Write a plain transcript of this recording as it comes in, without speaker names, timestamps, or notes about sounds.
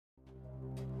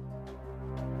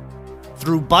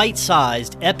Through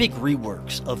bite-sized epic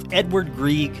reworks of Edward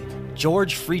Grieg,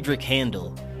 George Friedrich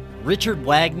Handel, Richard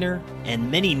Wagner,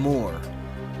 and many more,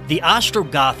 the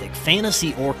Ostrogothic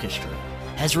Fantasy Orchestra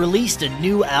has released a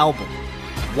new album,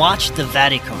 Watch the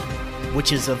Vatican,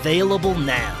 which is available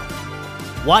now.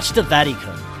 Watch the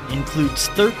Vatican includes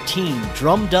 13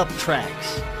 drummed-up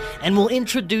tracks and will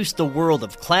introduce the world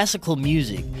of classical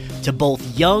music to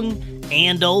both young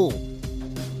and old.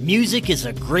 Music is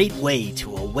a great way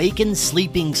to awaken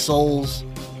sleeping souls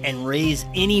and raise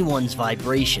anyone's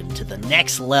vibration to the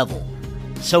next level.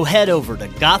 So head over to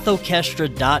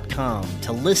gothorchestra.com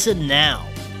to listen now.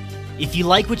 If you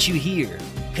like what you hear,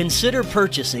 consider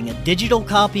purchasing a digital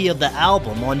copy of the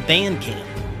album on Bandcamp.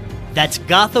 That's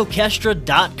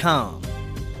gothorchestra.com.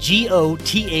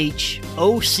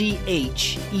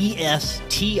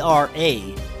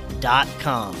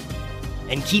 GOTHOCHESTRA.com.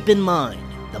 And keep in mind,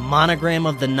 the monogram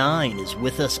of the 9 is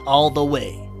with us all the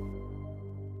way.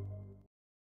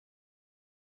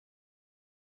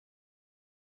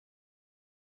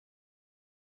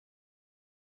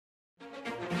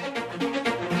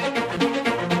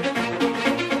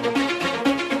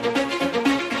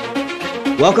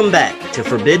 Welcome back to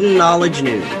Forbidden Knowledge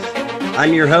News.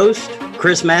 I'm your host,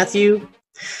 Chris Matthew.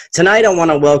 Tonight I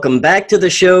want to welcome back to the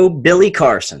show Billy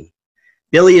Carson.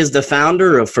 Billy is the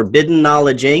founder of Forbidden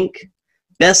Knowledge Inc.,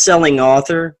 best-selling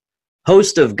author,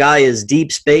 host of Gaia's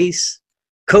Deep Space,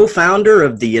 co-founder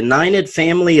of the United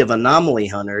Family of Anomaly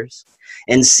Hunters,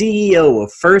 and CEO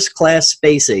of First Class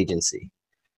Space Agency.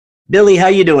 Billy, how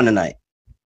you doing tonight?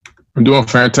 I'm doing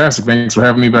fantastic. Thanks for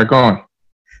having me back on.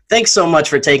 Thanks so much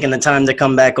for taking the time to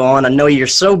come back on. I know you're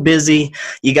so busy.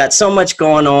 You got so much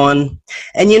going on.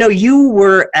 And you know, you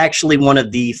were actually one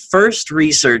of the first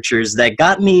researchers that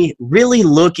got me really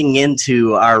looking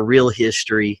into our real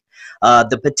history,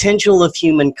 the potential of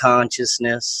human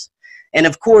consciousness, and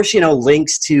of course, you know,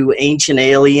 links to ancient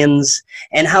aliens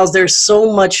and how there's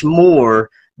so much more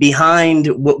behind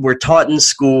what we're taught in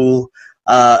school,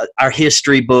 our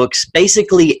history books.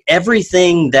 Basically,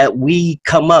 everything that we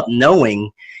come up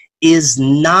knowing is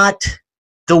not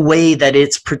the way that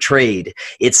it's portrayed.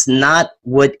 It's not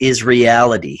what is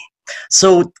reality.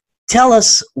 So tell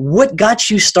us, what got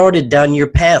you started down your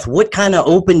path? What kind of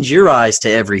opened your eyes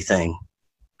to everything?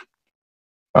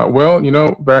 Well, you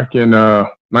know, back in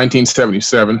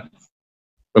 1977,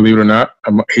 believe it or not,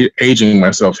 I'm aging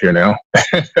myself here now.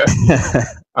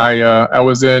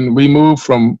 We moved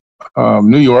from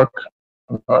New York,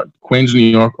 Queens, New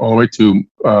York, all the way to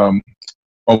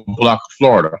Oak,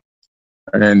 Florida.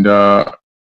 And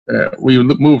we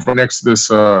moved right next to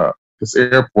this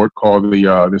airport called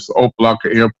this Oak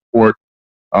Airport.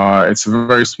 It's a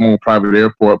very small private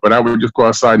airport, but I would just go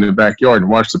outside in the backyard and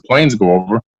watch the planes go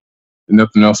over. And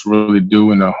nothing else to really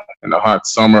do in the hot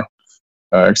summer,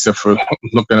 except for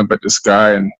looking up at the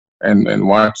sky and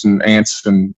watching ants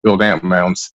and build ant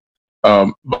mounds.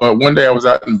 But one day I was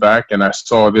out in back and I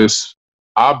saw this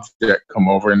object come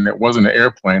over, and it wasn't an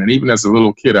airplane. And even as a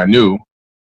little kid, I knew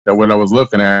that what I was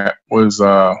looking at was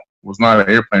not an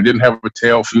airplane. It didn't have a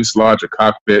tail, fuselage, or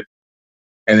cockpit.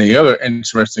 And the other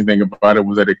interesting thing about it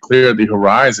was that it cleared the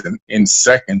horizon in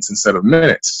seconds instead of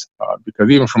minutes. Because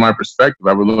even from my perspective,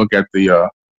 I would look at the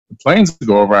planes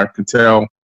go over. I could tell, you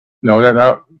know,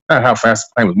 not how fast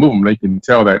the plane was moving, but you can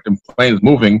tell that the plane is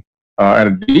moving at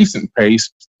a decent pace.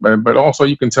 But also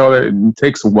you can tell that it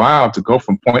takes a while to go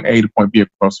from point A to point B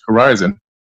across the horizon.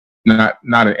 Not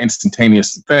an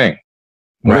instantaneous thing.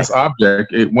 Right. This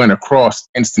object, it went across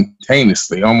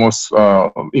instantaneously, almost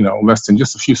less than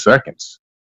just a few seconds.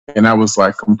 And I was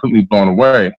like completely blown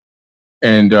away.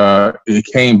 And it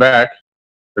came back,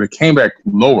 but it came back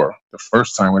lower the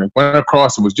first time. When it went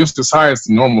across, it was just as high as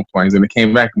the normal planes, and it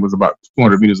came back and was about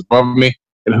 200 meters above me.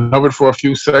 It hovered for a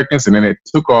few seconds, and then it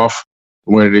took off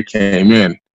when it came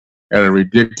in at a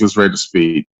ridiculous rate of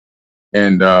speed.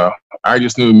 And I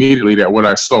just knew immediately that what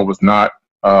I saw was not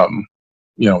a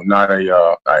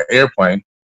airplane.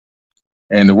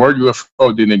 And the word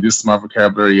UFO didn't exist in my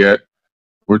vocabulary yet.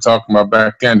 We're talking about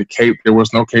back then, there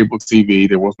was no cable TV,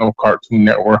 there was no Cartoon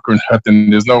Network or nothing.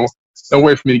 There's no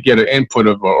way for me to get an input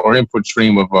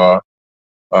stream of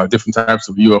different types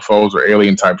of UFOs or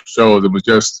alien type shows. It was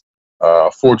just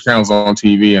 4 channels on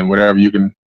TV and whatever.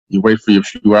 You wait for your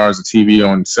few hours of TV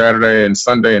on Saturday and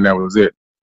Sunday, and that was it.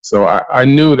 So I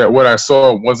knew that what I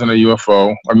saw wasn't a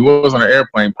UFO. I mean, it wasn't an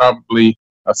airplane, probably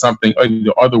something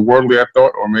either otherworldly, I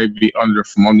thought, or maybe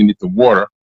from underneath the water.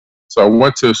 So I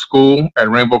went to school at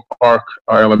Rainbow Park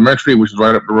Elementary, which is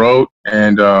right up the road,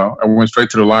 and I went straight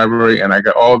to the library, and I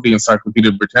got all of the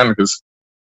Encyclopedia Britannicas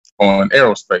on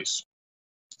aerospace.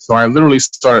 So I literally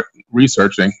started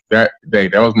researching that day.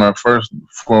 That was my first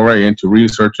foray into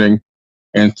researching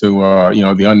into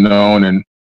the unknown and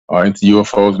into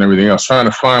UFOs and everything else, trying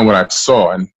to find what I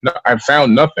saw, and I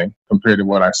found nothing compared to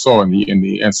what I saw in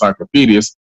the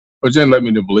encyclopedias, which then led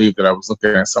me to believe that I was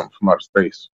looking at something from outer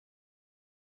space.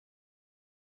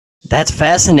 That's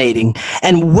fascinating.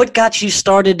 And what got you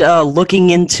started looking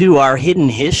into our hidden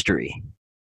history?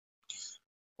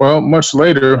 Well, much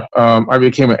later, I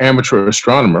became an amateur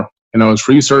astronomer, and I was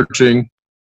researching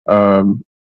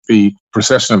the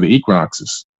precession of the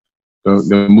equinoxes,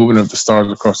 the movement of the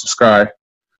stars across the sky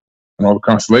and all the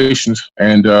constellations.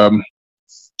 And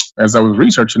as I was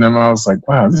researching them, I was like,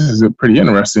 wow, this is pretty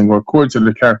interesting. Well, according to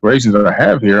the calculations that I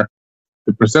have here,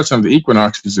 the precession of the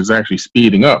equinoxes is actually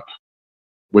speeding up,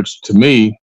 which to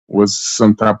me was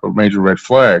some type of major red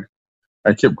flag.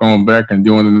 I kept going back and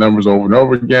doing the numbers over and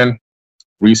over again,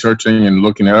 researching and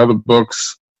looking at other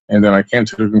books. And then I came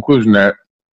to the conclusion that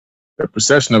the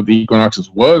precession of the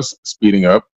equinoxes was speeding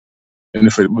up. And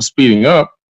if it was speeding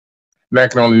up,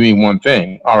 that can only mean one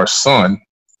thing. Our sun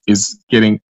is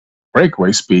getting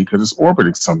breakaway speed because it's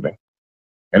orbiting something.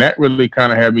 And that really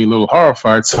kind of had me a little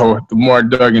horrified. So the more I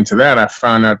dug into that, I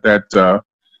found out that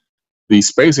the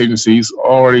space agencies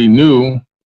already knew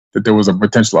that there was a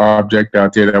potential object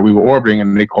out there that we were orbiting,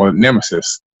 and they call it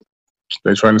Nemesis.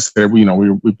 They're trying to say,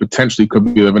 we potentially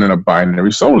could be living in a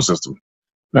binary solar system.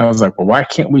 And I was like, well, why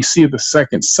can't we see the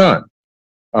second sun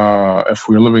if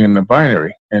we're living in a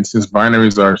binary? And since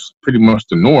binaries are pretty much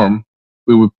the norm,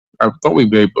 I thought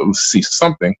we'd be able to see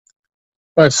something.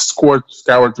 I scoured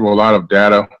through a lot of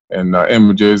data and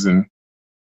images and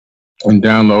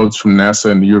downloads from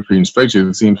NASA and the European Space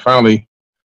Agency, and finally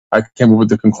I came up with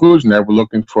the conclusion that we're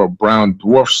looking for a brown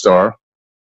dwarf star.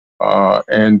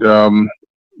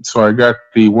 So I got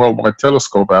the worldwide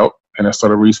telescope out, and I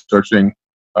started researching,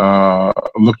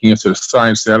 looking into the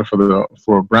science data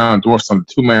for brown dwarfs on the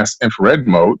 2-mass infrared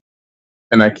mode,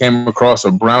 and I came across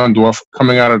a brown dwarf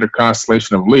coming out of the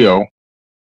constellation of Leo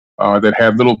that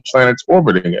had little planets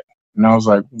orbiting it. And I was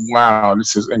like, wow,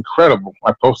 this is incredible.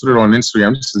 I posted it on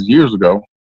Instagram, this is years ago,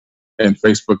 and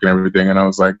Facebook and everything, and I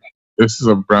was like, this is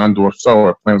a brown dwarf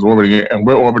star, planets orbiting it, and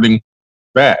we're orbiting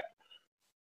that.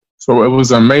 So it was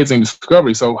an amazing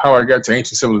discovery. So how I got to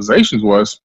ancient civilizations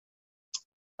was,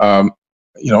 I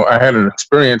had an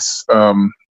experience,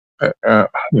 kind of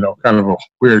a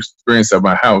weird experience at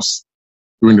my house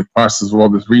during the process of all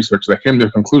this research. I came to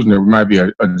the conclusion there might be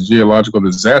a geological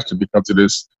disaster because of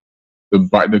this,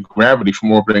 the gravity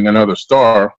from orbiting another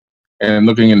star. And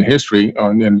looking in history,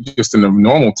 and just in the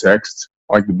normal text,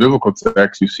 like the biblical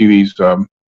text, you see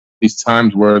these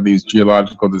times where these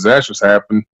geological disasters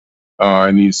happen.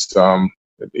 And these,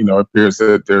 it appears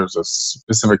that there's a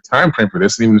specific time frame for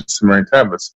this, and even the Sumerian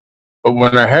tablets. But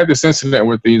when I had this incident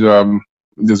with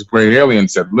these gray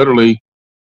aliens that literally,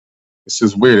 it's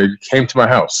just weird. It came to my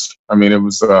house. I mean, it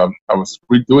was, I was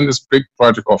doing this big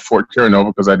project called Fort Terra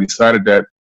Nova because I decided that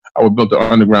I would build an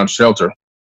underground shelter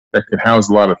that could house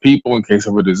a lot of people in case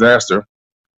of a disaster.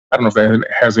 I don't know if that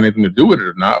has anything to do with it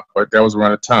or not, but that was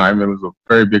around the time. It was a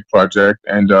very big project,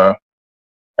 and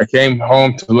I came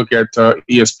home to look at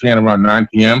ESPN around 9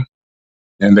 p.m.,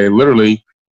 and they literally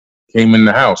came in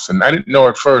the house. And I didn't know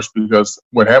at first because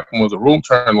what happened was the room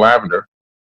turned lavender.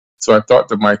 So I thought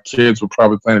that my kids were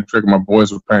probably playing a trick, or my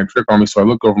boys were playing a trick on me. So I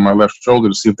looked over my left shoulder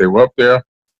to see if they were up there,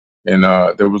 and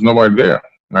there was nobody there.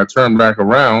 And I turned back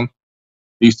around.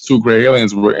 These two gray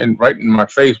aliens were right in my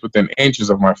face, within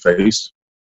inches of my face.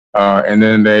 And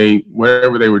then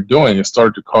whatever they were doing, it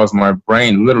started to cause my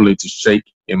brain literally to shake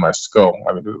in my skull.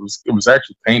 I mean, it was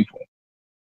actually painful.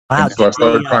 Wow. So I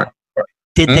started crying.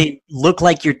 Did they look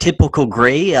like your typical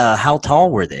gray? How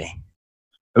tall were they?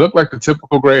 It looked like the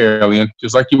typical gray alien,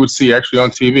 just like you would see actually on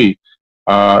TV.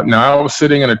 Now, I was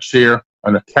sitting in a chair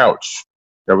on a couch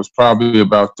that was probably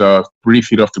about 3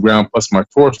 feet off the ground, plus my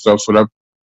torso. So that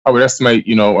I would estimate,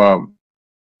 that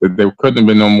they couldn't have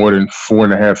been no more than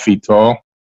 4.5 feet tall.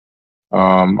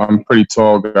 I'm a pretty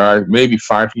tall guy, maybe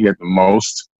 5 feet at the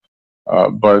most,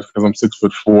 but because I'm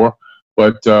 6'4".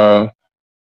 But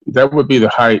that would be the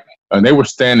height. And they were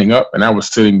standing up, and I was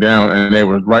sitting down, and they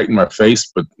were right in my face.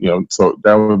 But so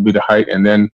that would be the height. And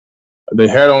then they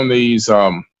had on these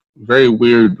very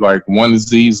weird, like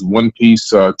onesies, one-piece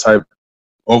type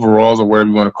overalls, or whatever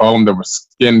you want to call them. That were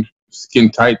skin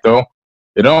tight though.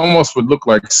 It almost would look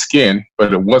like skin,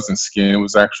 but it wasn't skin. It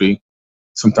was actually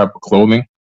some type of clothing.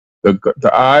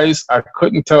 The eyes, I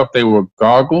couldn't tell if they were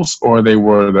goggles or they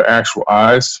were the actual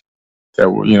eyes that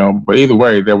were, but either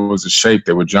way, there was a shape.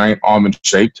 They were giant almond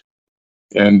shaped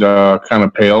and kind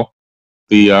of pale.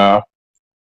 The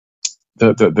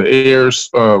the ears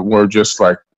were just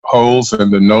like holes,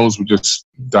 and the nose were just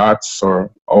dots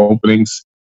or openings.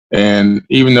 And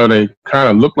even though they kind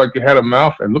of looked like it had a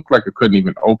mouth, it looked like it couldn't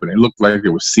even open. It looked like it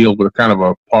was sealed with kind of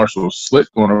a partial slit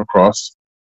going across.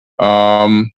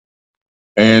 I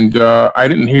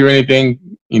didn't hear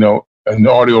anything, in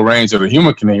the audio range that a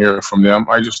human can hear from them.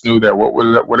 I just knew that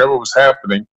whatever was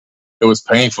happening, it was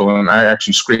painful, and I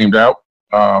actually screamed out,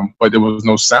 but there was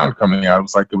no sound coming out. It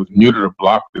was like it was muted or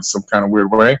blocked in some kind of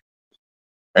weird way.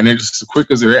 And then just as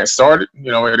quick as it started,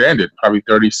 it ended, probably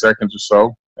 30 seconds or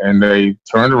so. And they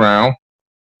turned around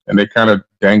and they kind of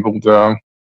dangled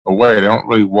away. They don't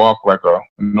really walk like a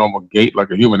normal gait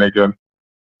like a human. They kind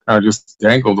of just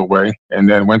dangled away and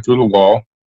then went through the wall.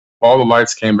 All the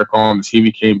lights came back on. The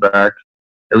TV came back.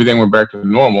 Everything went back to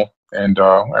normal. And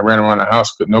I ran around the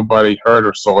house, but nobody heard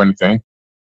or saw anything.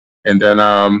 And then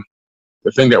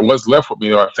the thing that was left with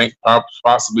me, I think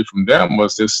possibly from them,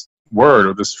 was this word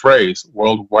or this phrase,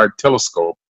 worldwide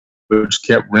telescope, which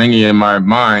kept ringing in my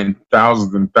mind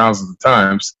thousands and thousands of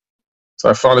times. So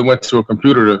I finally went to a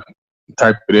computer to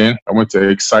type it in. I went to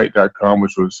excite.com,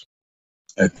 which was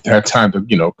at that time,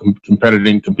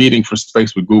 competing for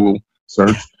space with Google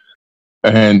search.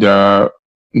 And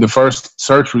the first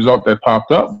search result that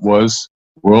popped up was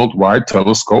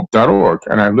worldwidetelescope.org.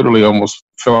 And I literally almost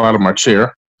fell out of my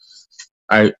chair.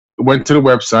 I went to the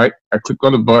website. I clicked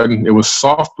on the button. It was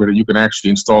software that you can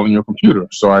actually install in your computer.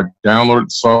 So I downloaded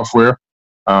the software.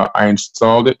 I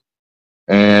installed it.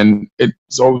 And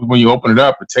so when you open it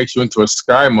up, it takes you into a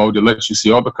sky mode that lets you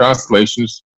see all the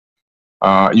constellations.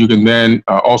 You can then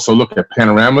also look at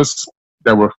panoramas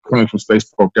that were coming from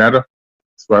spaceport data.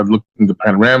 So I looked into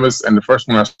panoramas, and the first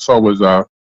one I saw was the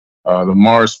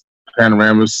Mars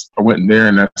panoramas. I went in there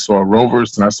and I saw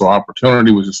rovers, and I saw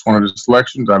Opportunity, which is one of the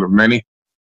selections out of many.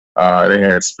 They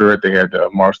had Spirit, they had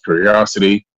Mars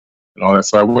Curiosity, and all that.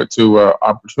 So I went to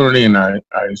Opportunity, and I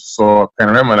saw a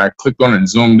panorama, and I clicked on it and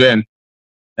zoomed in,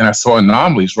 and I saw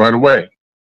anomalies right away.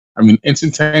 I mean,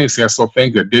 instantaneously, I saw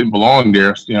things that didn't belong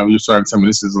there. You're starting to tell me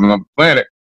this is another planet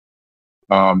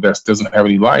that doesn't have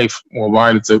any life. Well,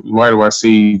 why do I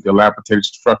see dilapidated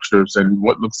structures and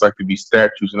what looks like to be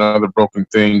statues and other broken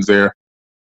things there?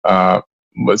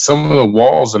 But some of the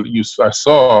walls that I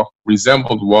saw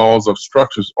resembled walls of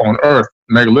structures on Earth,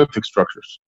 megalithic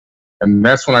structures. And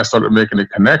that's when I started making the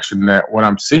connection that what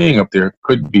I'm seeing up there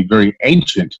could be very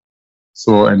ancient.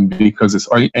 So, and because it's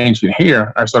ancient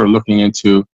here, I started looking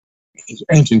into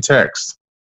ancient texts.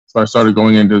 So I started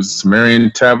going into the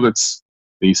Sumerian tablets,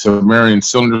 the Sumerian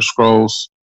cylinder scrolls,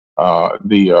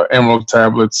 the emerald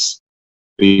tablets,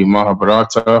 the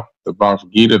Mahabharata, the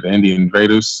Bhagavad Gita, the Indian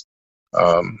Vedas,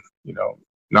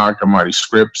 Nag Hammadi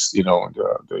scripts, the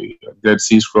Dead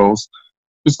Sea Scrolls.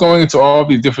 Just going into all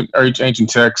these different ancient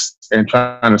texts and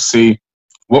trying to see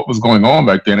what was going on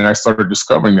back then. And I started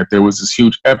discovering that there was this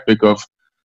huge epic of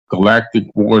galactic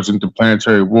wars,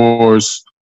 interplanetary wars,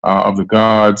 of the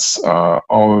gods,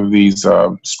 all of these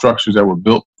structures that were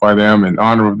built by them in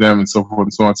honor of them, and so forth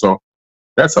and so on. So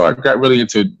that's how I got really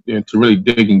into really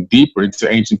digging deeper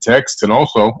into ancient texts, and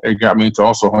also it got me into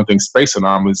also hunting space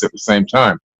anomalies at the same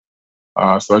time.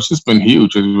 So it's just been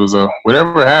huge. It was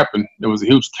whatever happened, it was a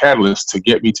huge catalyst to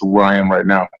get me to where I am right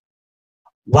now.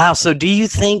 Wow. So do you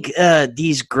think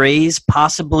these Greys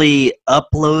possibly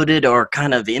uploaded or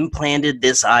kind of implanted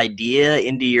this idea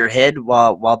into your head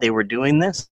while they were doing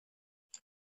this?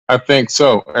 I think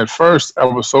so. At first, I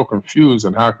was so confused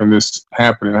on how can this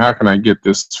happen and how can I get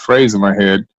this phrase in my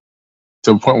head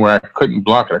to a point where I couldn't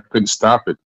block it. I couldn't stop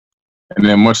it. And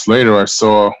then much later, I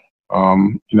saw,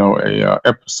 a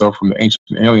episode from the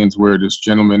Ancient Aliens where this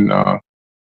gentleman, I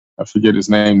forget his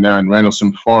name now, in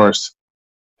Randlesham Forest,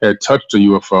 had touched a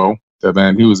UFO.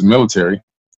 And he was military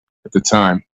at the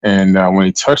time. And when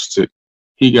he touched it,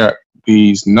 he got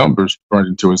these numbers burned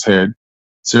into his head,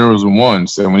 zeros and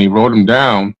ones. And when he wrote them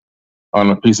down on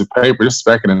a piece of paper, this is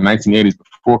back in the 1980s,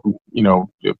 before,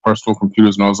 the personal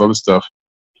computers and all this other stuff,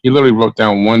 he literally wrote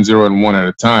down 1, 0, and 1 at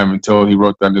a time until he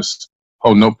wrote down this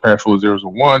whole notepad full of zeros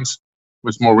and ones,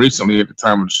 which more recently at the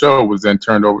time of the show was then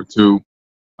turned over to,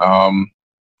 a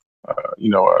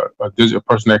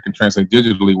person that can translate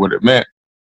digitally what it meant.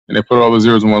 And they put all the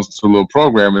zeros and ones into a little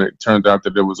program, and it turned out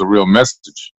that there was a real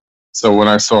message. So when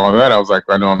I saw that, I was like,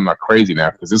 I know I'm not crazy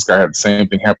now, because this guy had the same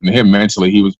thing happen to him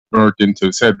mentally. He was burnt into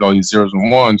his head with all these zeros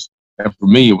and ones. And for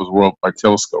me, it was worldwide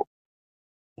telescope.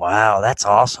 Wow, that's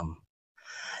awesome.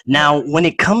 Now, when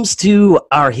it comes to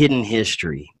our hidden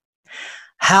history,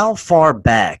 how far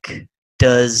back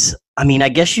does, I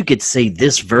guess you could say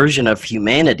this version of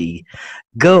humanity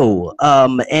go?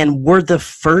 And were the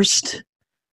first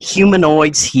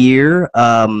humanoids here,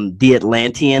 the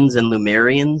Atlanteans and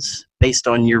Lemurians, based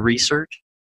on your research?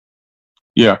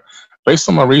 Yeah, based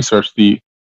on my research, the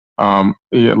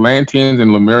Atlanteans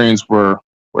and Lemurians were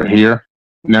here.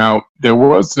 Now, there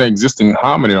was an existing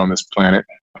hominid on this planet,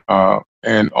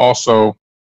 and also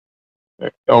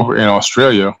over in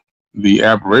Australia, the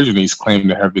Aborigines claim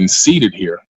to have been seeded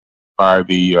here by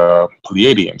the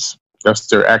Pleiadians. That's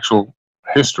their actual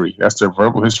history. That's their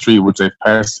verbal history, which they've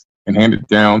passed and handed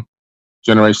down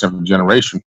generation after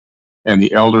generation. And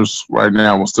the elders right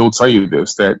now will still tell you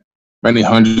this, that many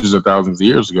hundreds of thousands of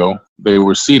years ago, they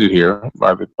were seeded here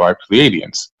by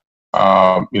Pleiadians.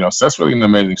 So that's really an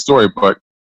amazing story. But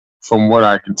from what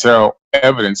I can tell,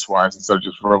 evidence-wise, instead of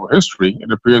just verbal history,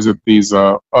 it appears that these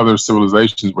other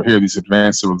civilizations were here. These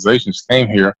advanced civilizations came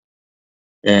here,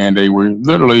 and they were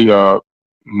literally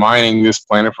mining this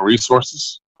planet for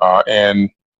resources.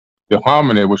 And the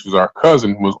hominid, which was our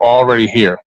cousin, was already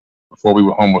here before we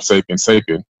were Homo sapiens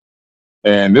sapien.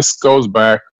 And this goes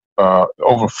back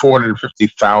over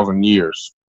 450,000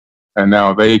 years. And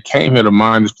now they came here to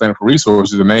mine this planet for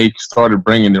resources, and they started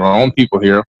bringing their own people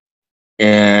here.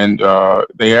 And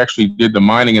they actually did the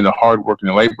mining and the hard work and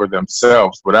the labor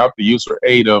themselves without the use or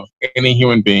aid of any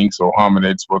human beings or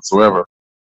hominids whatsoever.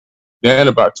 Then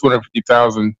about 200 to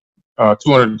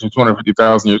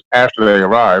 250,000 years after they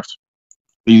arrived,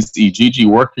 these Igigi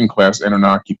working class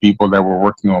Anunnaki people that were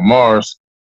working on Mars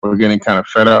were getting kind of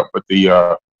fed up with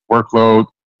the workload,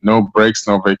 no breaks,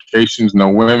 no vacations, no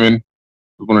women. It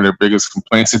was one of their biggest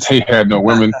complaints that they had no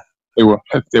women. They were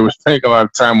spending a lot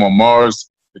of time on Mars.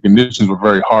 The conditions were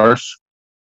very harsh.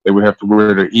 They would have to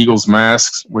wear their eagles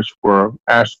masks, which were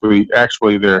actually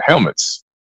their helmets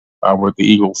with the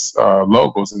eagles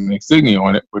logos and the insignia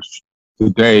on it, which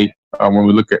today, when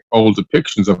we look at old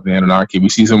depictions of the Anunnaki, we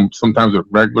see sometimes with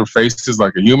regular faces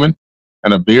like a human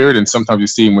and a beard, and sometimes you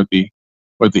see them with the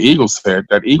eagle's head.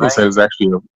 That eagle's head is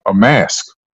actually a mask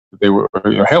that they were,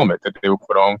 a helmet that they would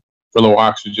put on for low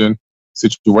oxygen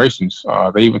situations.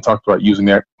 They even talked about using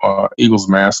that eagle's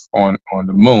mask on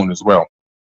the moon as well.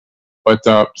 But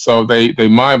so they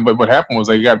mined. But what happened was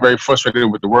they got very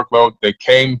frustrated with the workload. They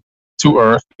came to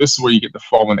Earth. This is where you get the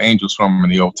fallen angels from in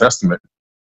the Old Testament.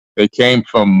 They came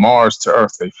from Mars to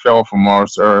Earth. They fell from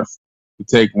Mars to Earth to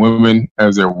take women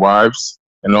as their wives.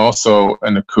 And also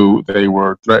in the coup, they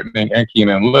were threatening Enki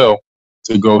and Enlil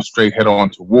to go straight head on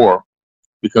to war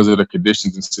because of the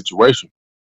conditions and situation.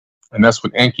 And that's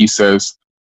when Enki says,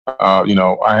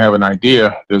 I have an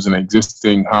idea. There's an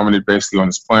existing hominid basically on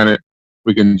this planet.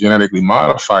 We can genetically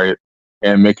modify it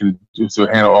and make it to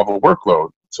handle all the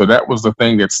workload. So that was the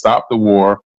thing that stopped the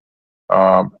war,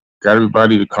 got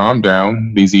everybody to calm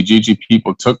down. These Igigi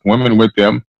people took women with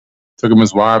them, took them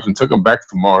as wives, and took them back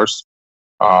to Mars,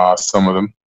 some of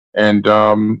them. And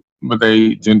but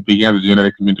they began the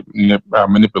genetic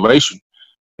manipulation.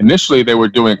 Initially, they were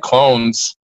doing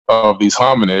clones of these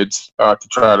hominids to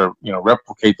try to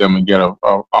replicate them and get a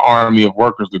army of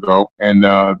workers to go. And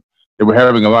they were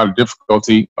having a lot of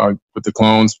difficulty with the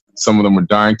clones. Some of them were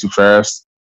dying too fast,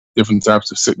 different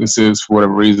types of sicknesses for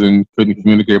whatever reason, couldn't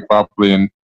communicate properly, and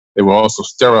they were also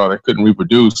sterile. They couldn't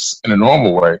reproduce in a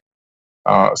normal way.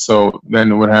 So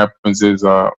then what happens is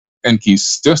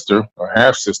Enki's sister, or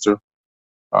half-sister,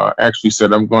 actually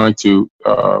said, I'm going to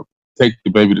take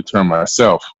the baby to term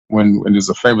myself. When there's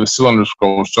a famous cylinder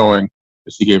scroll showing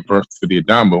that she gave birth to the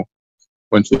Adambo,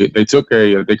 when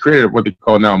they created what they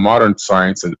call now modern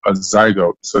science a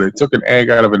zygote. So they took an egg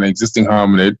out of an existing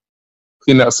hominid,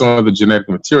 cleaned out some of the genetic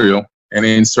material, and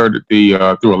inserted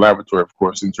through a laboratory, of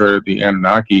course, inserted the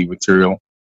Anunnaki material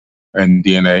and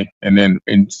DNA, and then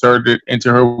inserted it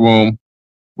into her womb,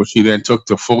 which she then took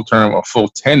to full term, a full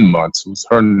 10 months was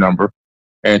her number,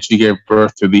 and she gave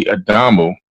birth to the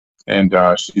Adambo. And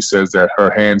she says that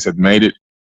her hands had made it.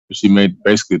 She made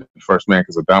basically the first man,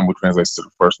 because Adambo translates to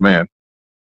the first man.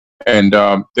 And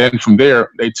then from there,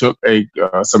 they took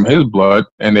some of his blood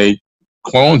and they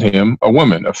cloned him a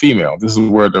woman, a female. This is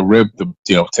where the rib,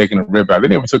 taking a rib out. They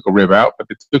never took a rib out, but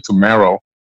they took some marrow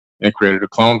and created a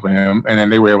clone for him. And then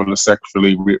they were able to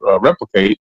sexually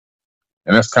replicate.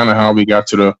 And that's kind of how we got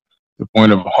to the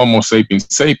point of Homo sapiens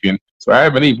sapien. So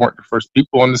Adam and Eve weren't the first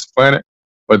people on this planet,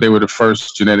 but they were the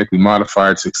first genetically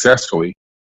modified successfully.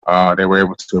 They were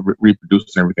able to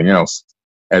reproduce and everything else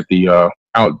at the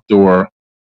outdoor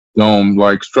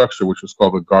dome-like structure, which was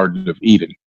called the Garden of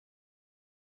Eden.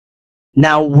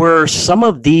 Now, were some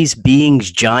of these beings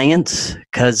giants?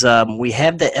 Because we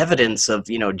have the evidence of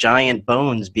giant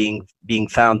bones being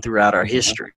found throughout our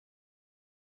history.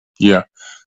 Yeah,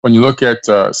 when you look at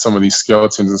some of these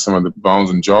skeletons and some of the bones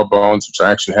and jaw bones, which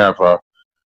I actually have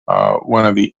one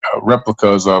of the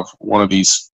replicas of one of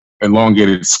these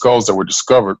elongated skulls that were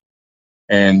discovered,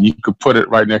 and you could put it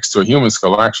right next to a human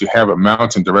skull. I actually have it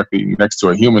mounted directly next to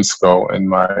a human skull in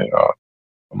my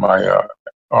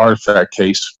artifact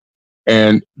case.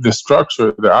 And the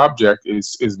structure, the object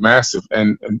is massive,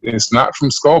 and it's not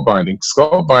from skull binding.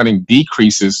 Skull binding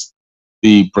decreases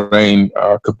the brain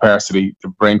capacity, the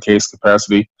brain case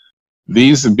capacity.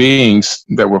 These beings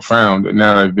that were found, and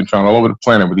now they've been found all over the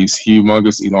planet with these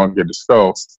humongous elongated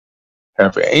skulls,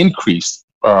 have increased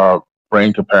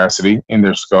brain capacity in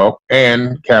their skull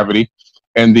and cavity.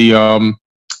 And the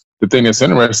thing that's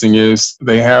interesting is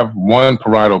they have one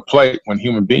parietal plate when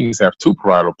human beings have two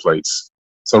parietal plates.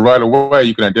 So right away,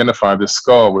 you can identify this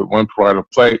skull with one parietal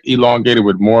plate, elongated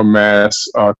with more mass,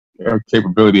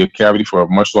 capability of cavity for a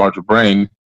much larger brain.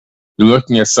 You're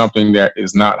looking at something that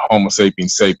is not Homo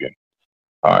sapiens sapien.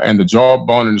 And the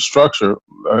jawbone and the structure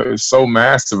is so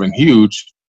massive and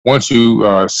huge. Once you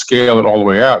scale it all the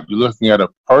way out, you're looking at a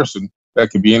person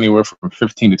that could be anywhere from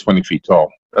 15 to 20 feet tall.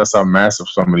 That's how massive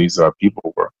some of these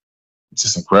people were. It's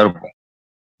just incredible.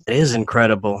 It is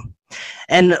incredible.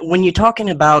 And when you're talking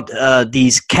about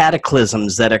these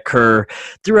cataclysms that occur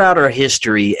throughout our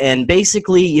history and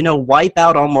basically, you know, wipe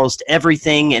out almost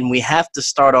everything and we have to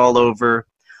start all over,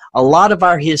 a lot of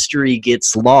our history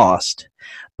gets lost.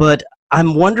 But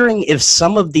I'm wondering if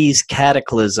some of these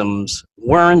cataclysms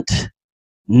weren't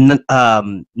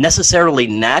necessarily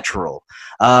natural.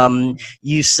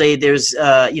 You say there's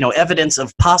you know, evidence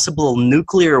of possible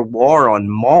nuclear war on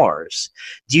Mars.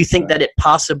 Do you think that it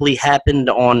possibly happened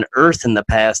on Earth in the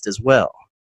past as well?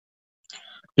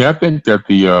 Yeah, I think that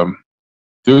the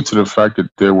due to the fact that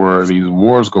there were these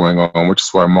wars going on, which is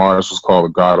why Mars was called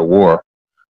the god of war,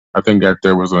 I think that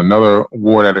there was another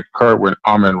war that occurred when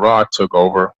Amun-Ra took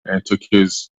over and took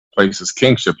his place as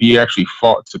kingship. He actually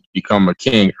fought to become a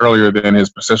king earlier than his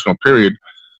processional period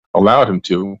allowed him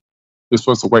to. He was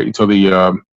supposed to wait until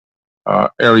the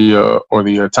area or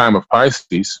the time of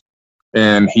Pisces,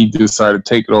 and he decided to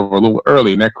take it over a little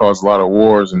early, and that caused a lot of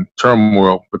wars and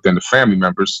turmoil within the family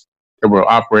members that were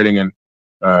operating and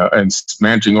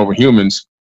managing over humans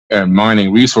and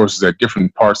mining resources at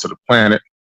different parts of the planet,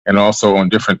 and also on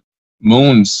different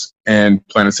moons and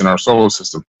planets in our solar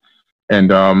system.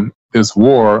 And this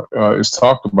war is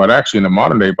talked about actually in the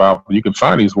modern day Bible. You can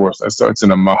find these wars. It's in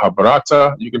the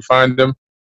Mahabharata. You can find them.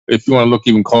 If you want to look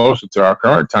even closer to our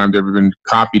current time, they've been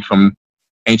copied from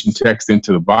ancient texts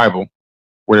into the Bible,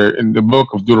 where in the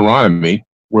book of Deuteronomy,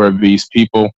 where these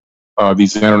people,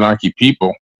 these Anunnaki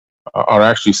people, are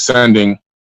actually sending,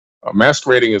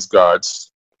 masquerading as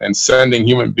gods and sending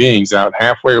human beings out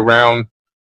halfway around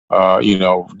you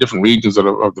know, different regions of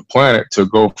the planet to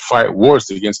go fight wars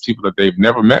against people that they've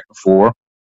never met before.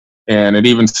 And it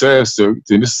even says, this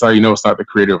is how you know it's not the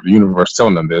creator of the universe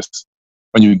telling them this.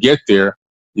 When you get there,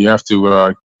 you have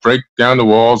to break down the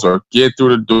walls or get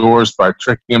through the doors by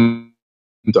tricking them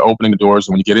into opening the doors.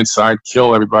 And when you get inside,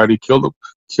 kill everybody, kill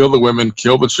the women,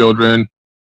 kill the children.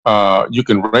 You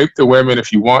can rape the women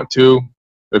if you want to.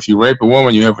 If you rape a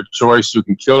woman, you have a choice. You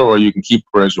can kill her or you can keep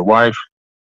her as your wife.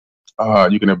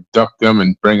 You can abduct them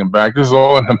and bring them back. This is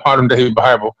all in the modern day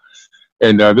Bible,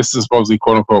 and this is supposedly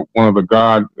quote unquote one of the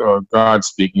God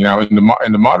speaking. Now in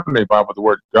the modern day Bible, the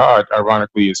word God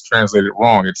ironically is translated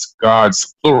wrong. It's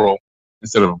gods plural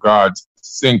instead of God's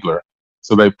singular.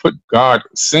 So they put God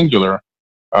singular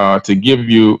to give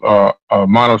you a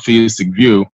monotheistic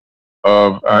view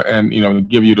of and you know,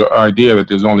 give you the idea that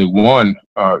there's only one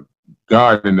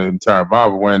God in the entire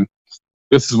Bible, when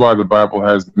this is why the Bible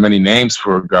has many names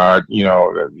for God, you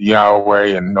know,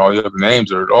 Yahweh and all the other names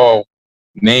are all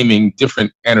naming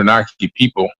different Anunnaki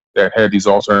people that had these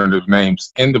alternative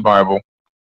names in the Bible.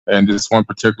 And this one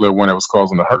particular one that was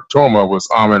causing the turmoil was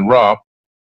Amun-Ra,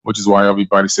 which is why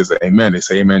everybody says amen. They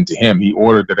say amen to him. He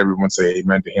ordered that everyone say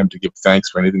amen to him to give thanks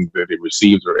for anything that they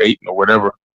received or ate or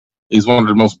whatever. He's one of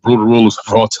the most brutal rulers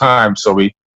of all time. So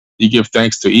you give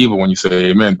thanks to evil when you say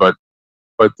amen. But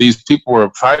these people were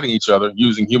fighting each other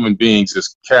using human beings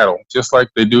as cattle, just like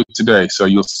they do today. So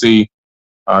you'll see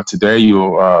today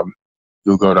you'll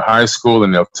go to high school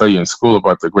and they'll tell you in school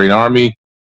about the Great Army.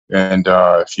 And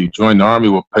if you join the Army,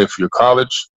 we'll pay for your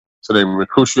college. So they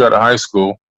recruit you out of high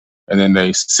school, and then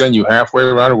they send you halfway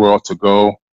around the world to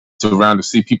go around to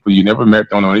see people you never met,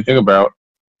 don't know anything about,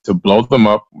 to blow them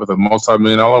up with a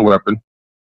multi-million-dollar weapon.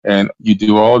 And you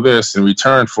do all of this in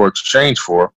return for exchange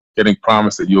for getting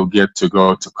promised that you'll get to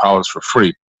go to college for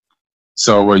free.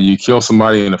 So you kill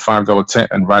somebody in a $5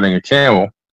 tent and riding a camel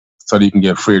so that you can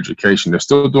get free education. They're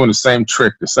still doing the same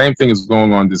trick. The same thing is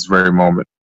going on this very moment.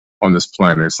 on this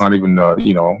planet. It's not even,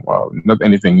 not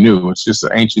anything new. It's just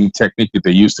an ancient technique that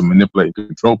they use to manipulate and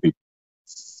control people.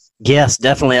 Yes,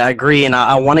 definitely. I agree. And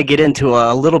I want to get into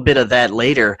a little bit of that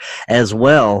later as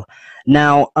well.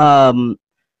 Now,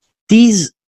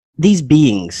 these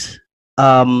beings,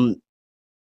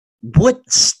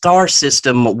 what star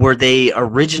system were they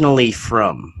originally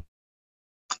from?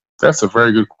 That's a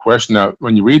very good question. Now,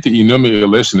 when you read the Enuma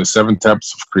Elish and the Seven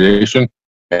Tablets of Creation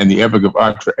and the Epic of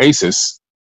Atrahasis,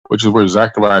 which is where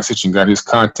Zechariah Sitchin got his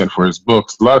content for his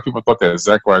books, a lot of people thought that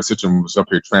Zechariah Sitchin was up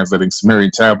here translating Sumerian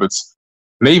tablets,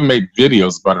 and they even made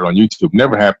videos about it on YouTube.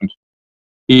 Never happened.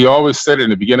 He always said it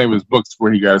in the beginning of his books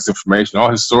where he got his information.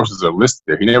 All his sources are listed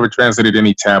there. He never translated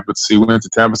any tablets. He went to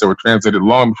tablets that were translated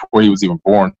long before he was even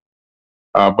born.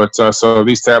 So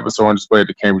these tablets are on display at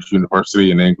the Cambridge University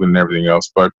in England and everything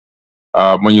else. But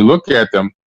when you look at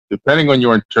them, depending on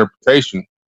your interpretation,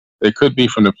 they could be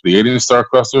from the Pleiadian star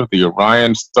cluster, the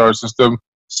Orion star system,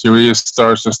 Sirius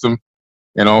star system,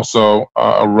 and also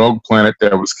a rogue planet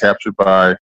that was captured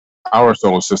by our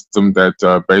solar system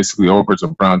that basically orbits a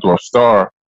brown dwarf star,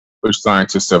 which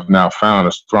scientists have now found.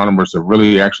 Astronomers have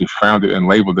really actually found it and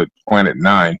labeled it Planet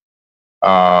 9.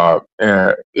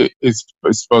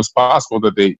 It's possible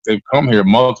that they've come here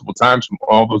multiple times from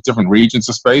all those different regions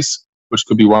of space, which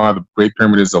could be why the Great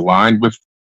Pyramid is aligned with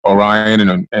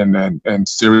Orion and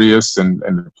Sirius and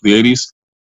the Pleiades.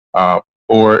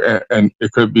 And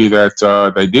it could be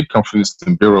that they did come from this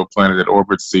Nibiru planet that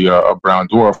orbits the brown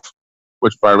dwarf,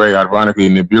 which, by the way, ironically,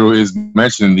 Nibiru is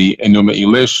mentioned in the Enuma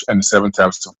Elish and the Seven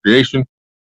Tablets of Creation.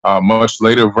 Much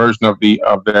later version of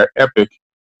that epic,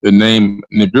 the name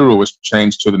Nibiru was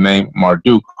changed to the name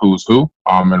Marduk, who's who?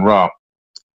 Amun-Ra.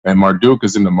 And Marduk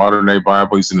is in the modern-day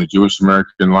Bible. He's in the Jewish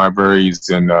American Library. He's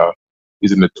in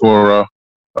the Torah.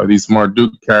 These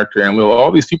Marduk character and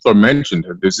all these people are mentioned.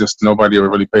 There's just nobody ever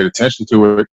really paid attention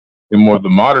to it in more of the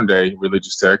modern-day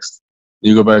religious text.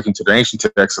 You go back into the ancient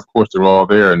texts, of course, they're all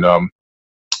there. And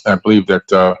I believe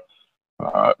that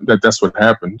that's what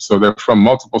happened. So they're from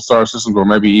multiple star systems, or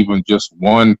maybe even just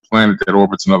one planet that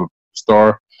orbits another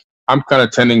star. I'm kind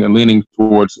of tending and leaning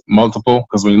towards multiple,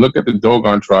 because when you look at the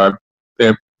Dogon tribe,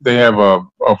 they have a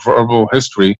verbal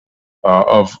history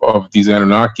of these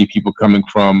Anunnaki people coming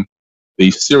from the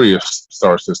Sirius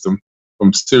star system,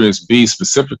 from Sirius B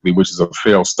specifically, which is a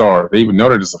failed star. They even know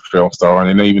that it's a failed star, and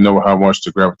they don't even know how much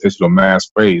the gravitational mass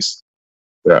weighs.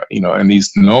 And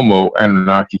these Nomo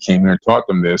Anunnaki came here and taught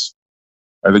them this.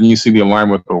 And then you see the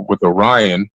alignment with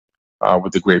Orion,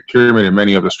 with the Great Pyramid and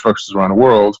many other structures around the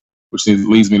world, which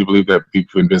leads me to believe that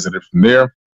people have been visited from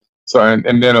there. So, and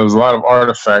then there's a lot of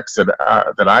artifacts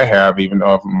that I have, even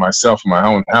of myself in my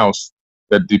own house,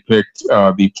 that depict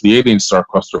the Pleiadian star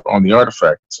cluster on the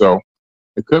artifact. So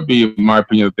it could be, in my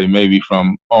opinion, that they may be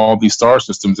from all these star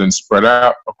systems and spread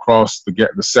out across the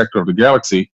sector of the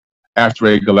galaxy after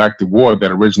a galactic war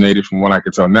that originated, from what I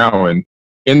can tell now, in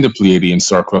the Pleiadian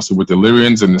star cluster with the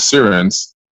Lyrians and the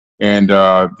Sirians, and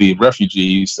the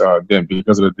refugees, then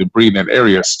because of the debris in that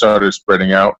area, started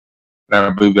spreading out. And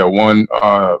I believe that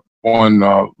one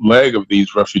leg of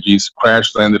these refugees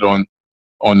crash landed on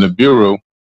Nibiru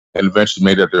and eventually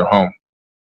made it their home.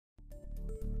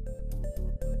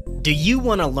 Do you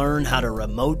want to learn how to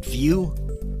remote view?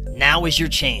 Now is your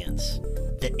chance.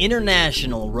 The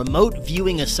International Remote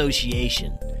Viewing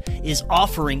Association is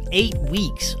offering 8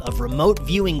 weeks of remote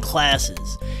viewing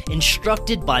classes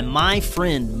instructed by my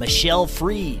friend Michelle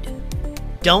Freed.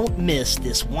 Don't miss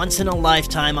this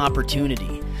once-in-a-lifetime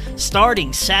opportunity,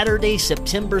 starting Saturday,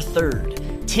 September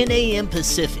 3rd, 10 a.m.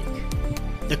 Pacific.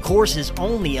 The course is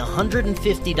only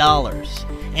 $150,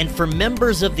 and for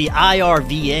members of the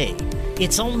IRVA,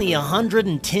 it's only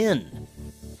 $110.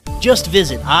 Just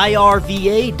visit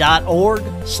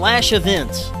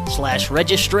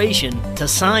irva.org/events/registration to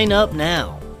sign up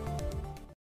now.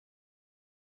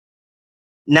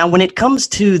 Now, when it comes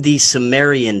to the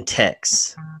Sumerian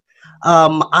texts,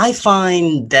 I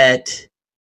find that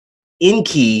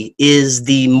Enki is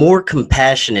the more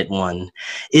compassionate one.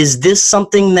 Is this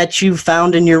something that you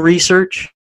found in your research?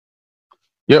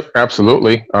 Yep,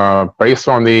 absolutely. Based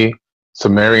on the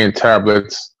Sumerian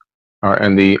tablets,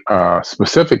 and the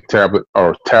specific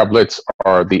tablets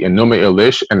are the Enuma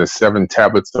Elish and the 7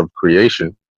 Tablets of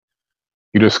Creation.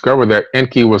 You discover that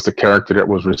Enki was the character that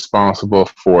was responsible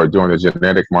for doing the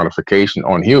genetic modification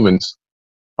on humans,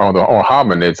 or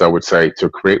hominids, I would say, to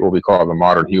create what we call the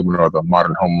modern human, or the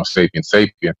modern Homo sapiens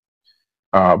sapien.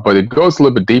 But it goes a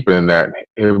little bit deeper than that.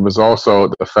 It was also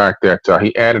the fact that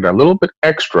he added a little bit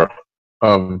extra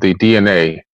of the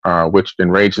DNA, which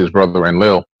enraged his brother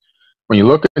Enlil. When you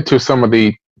look into some of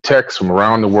the texts from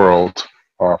around the world,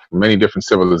 from many different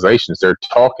civilizations. They're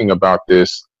talking about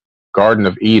this Garden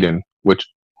of Eden, which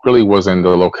really was in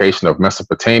the location of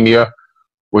Mesopotamia,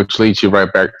 which leads you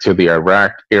right back to the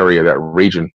Iraq area, that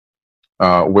region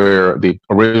where the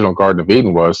original Garden of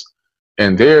Eden was.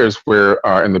 And there's where,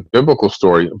 in the biblical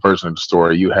story version of the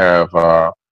story, you have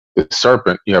the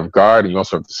serpent, you have God, and you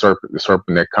also have the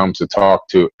serpent that comes to talk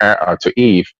to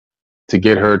Eve to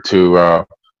get her to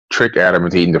trick Adam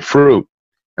into eating the fruit.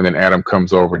 And then Adam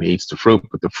comes over and he eats the fruit.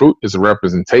 But the fruit is a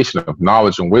representation of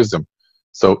knowledge and wisdom.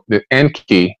 So the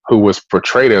Enki, who was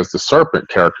portrayed as the serpent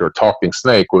character, talking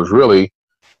snake, was really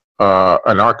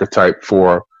an archetype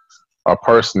for a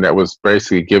person that was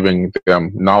basically giving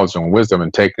them knowledge and wisdom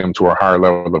and taking them to a higher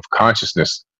level of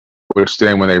consciousness, which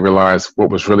then when they realized what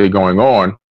was really going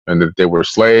on and that they were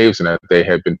slaves and that they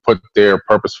had been put there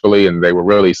purposefully and they were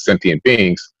really sentient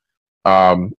beings,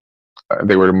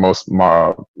 they were the most,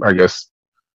 I guess,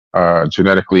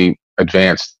 genetically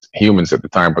advanced humans at the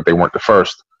time, but they weren't the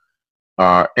first.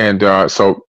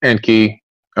 So Enki,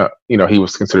 he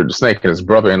was considered the snake, and his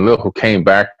brother Enlil, who came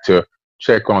back to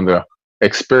check on the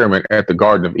experiment at the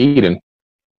Garden of Eden,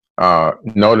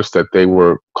 noticed that they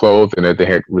were clothed and that they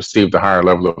had received a higher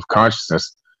level of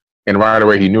consciousness. And right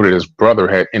away, he knew that his brother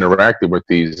had interacted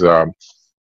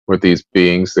with these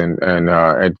beings and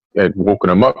had woken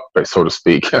him up, so to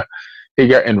speak. He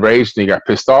got enraged and he got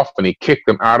pissed off and he kicked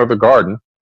them out of the garden.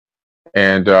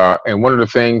 And one of the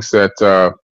things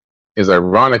that is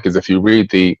ironic is if you read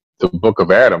the Book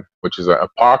of Adam, which is an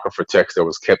apocrypha text that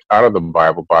was kept out of the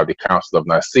Bible by the Council of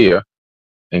Nicaea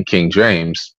and King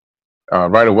James,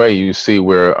 right away you see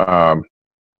where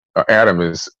Adam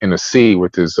is in the sea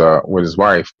with his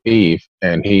wife Eve,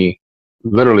 and he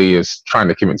literally is trying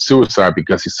to commit suicide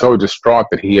because he's so distraught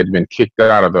that he had been kicked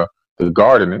out of the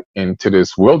garden into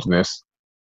this wilderness.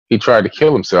 He tried to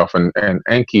kill himself, and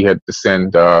Enki had to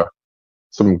send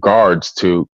some guards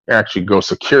to actually go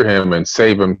secure him and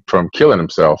save him from killing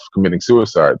himself, committing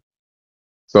suicide.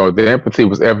 So the empathy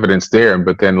was evidenced there,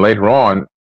 but then later on,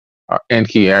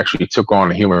 Enki actually took on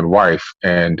a human wife,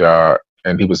 and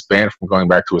he was banned from going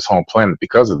back to his home planet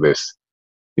because of this.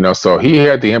 So he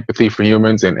had the empathy for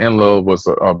humans, and Enlil was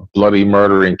a bloody,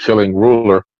 murdering, killing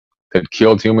ruler that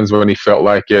killed humans when he felt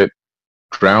like it,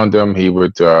 drowned them. He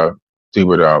would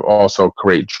also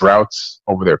create droughts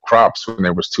over their crops when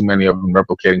there was too many of them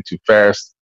replicating too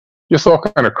fast. Just all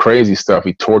kind of crazy stuff.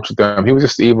 He tortured them. He was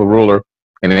just the evil ruler,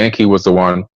 and Enki was the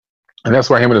one. And that's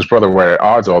why him and his brother were at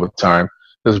odds all the time.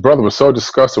 His brother was so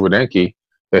disgusted with Enki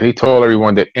that he told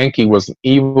everyone that Enki was an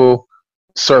evil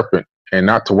serpent and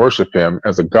not to worship him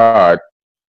as a god.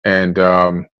 And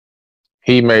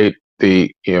he made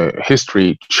the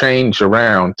history change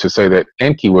around to say that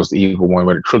Enki was the evil one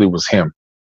when it truly was him.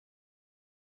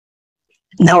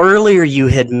 Now, earlier you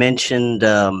had mentioned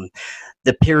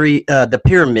the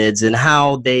pyramids and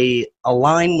how they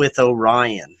align with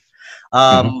Orion.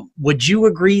 Would you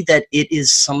agree that it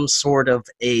is some sort of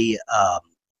a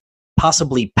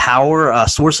possibly a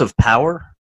source of power?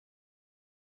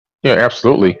 Yeah,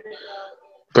 absolutely.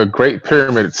 The Great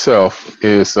Pyramid itself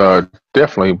is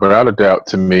definitely, without a doubt,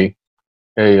 to me,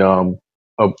 a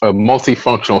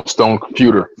multifunctional stone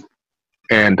computer,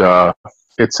 and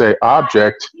it's an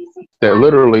object that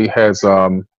literally has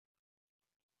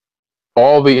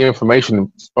all the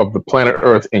information of the planet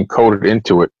Earth encoded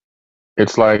into it.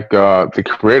 It's like the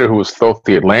creator, who was Thoth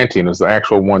the Atlantean, is the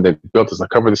actual one that built this. I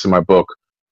cover this in my book.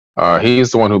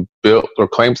 He's the one who built, or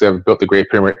claims to have built, the Great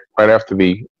Pyramid right after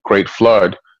the Great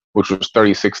Flood, which was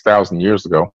 36,000 years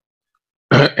ago.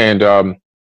 And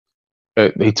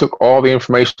he took all the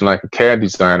information like a CAD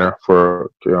designer for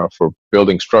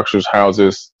building structures,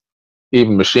 houses,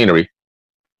 even machinery.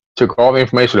 Took all the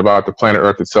information about the planet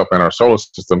Earth itself and our solar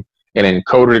system and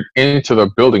encoded it into the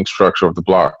building structure of the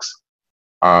blocks.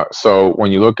 So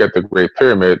when you look at the Great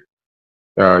Pyramid,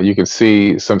 you can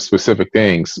see some specific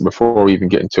things before we even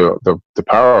get into the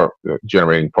power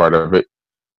generating part of it.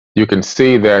 You can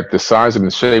see that the size and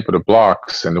the shape of the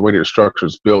blocks and the way that the structure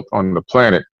is built on the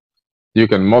planet, you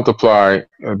can multiply.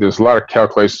 There's a lot of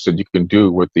calculations that you can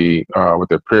do with the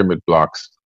pyramid blocks,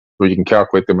 where you can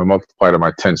calculate them and multiply them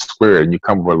by 10 squared, and you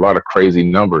come up with a lot of crazy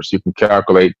numbers. You can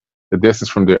calculate the distance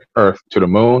from the Earth to the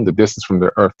moon, the distance from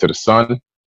the Earth to the sun.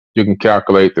 You can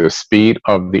calculate the speed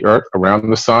of the Earth around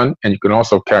the sun, and you can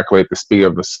also calculate the speed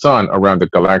of the sun around the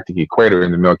galactic equator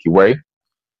in the Milky Way.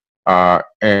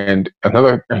 And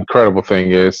another incredible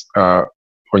thing is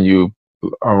when you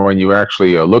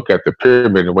actually look at the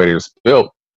pyramid and the way it's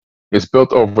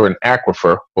built over an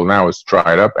aquifer. Well, now it's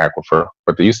dried up aquifer,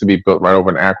 but they used to be built right over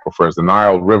an aquifer, as the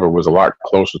Nile River was a lot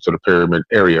closer to the pyramid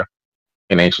area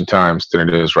in ancient times than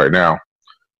it is right now.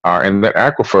 And that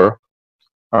aquifer,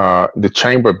 the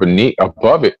chamber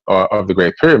above it of the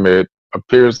Great Pyramid,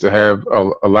 appears to have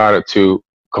allowed it to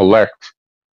collect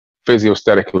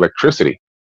physiostatic electricity.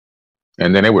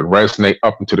 And then it would resonate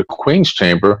up into the Queen's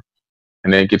chamber,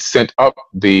 and then get sent up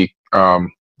the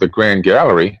Grand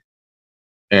Gallery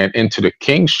and into the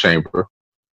King's chamber,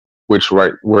 which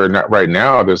right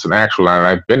now there's an actual line.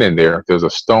 I've been in there. There's a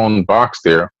stone box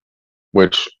there,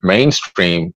 which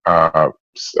mainstream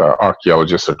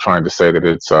archaeologists are trying to say that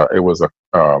it was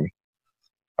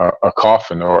a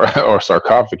coffin or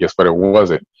sarcophagus, but it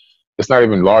wasn't. It's not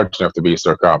even large enough to be a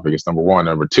sarcophagus. Number one.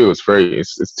 Number two,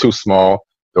 it's too small.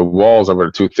 The walls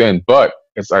are too thin. But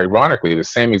it's ironically the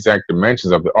same exact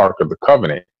dimensions of the Ark of the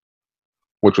Covenant,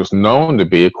 which was known to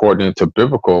be, according to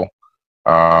biblical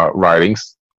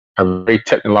writings, a very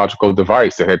technological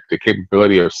device that had the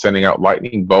capability of sending out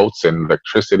lightning bolts and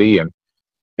electricity. And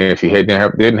if you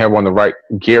didn't have on the right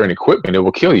gear and equipment, it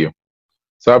will kill you.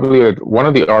 So I believe that one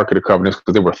of the Ark of the Covenants,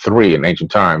 because there were 3 in ancient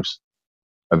times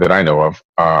that I know of,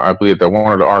 I believe that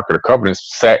one of the Ark of the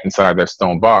Covenants sat inside that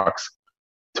stone box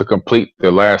to complete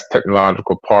the last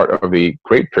technological part of the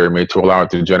Great Pyramid to allow it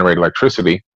to generate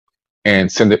electricity and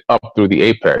send it up through the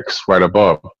apex right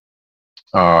above.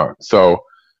 So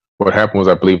what happened was,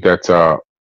 I believe that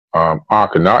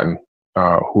Akhenaten,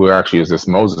 who actually is this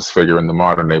Moses figure in the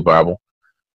modern day Bible,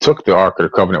 took the Ark of the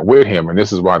Covenant with him, and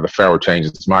this is why the Pharaoh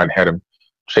changed his mind and had him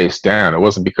chased down. It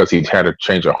wasn't because he had a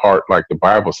change of heart like the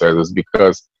Bible says. It's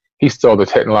because he stole the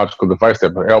technological device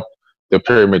that helped the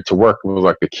pyramid to work. It was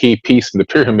like the key piece in the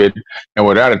pyramid, and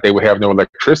without it, they would have no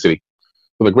electricity.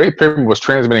 So the Great Pyramid was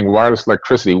transmitting wireless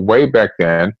electricity way back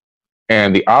then,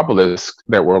 and the obelisks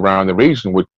that were around the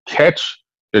region would catch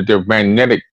their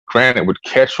magnetic granite would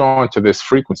catch on to this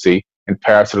frequency and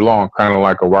pass it along, kind of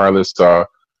like a wireless,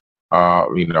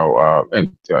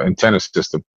 antenna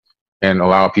system, and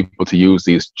allow people to use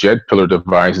these jet pillar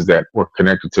devices that were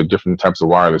connected to different types of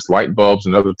wireless light bulbs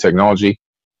and other technology,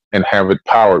 and have it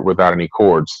powered without any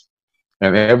cords.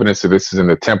 And the evidence of this is in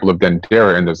the Temple of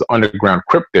Dendera, and there's an underground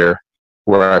crypt there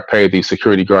where I paid the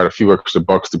security guard a few extra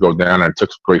bucks to go down, and I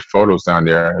took some great photos down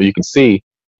there. You can see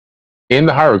in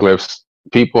the hieroglyphs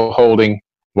people holding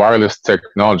wireless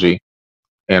technology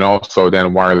and also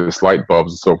then wireless light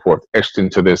bulbs and so forth etched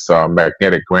into this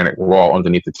magnetic granite wall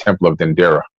underneath the Temple of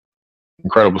Dendera.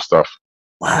 Incredible stuff.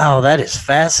 Wow, that is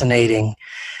fascinating.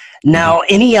 Now,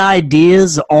 any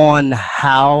ideas on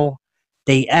how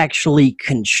they actually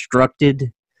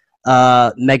constructed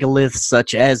megaliths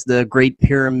such as the Great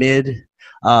Pyramid,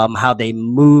 how they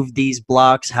moved these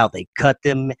blocks, how they cut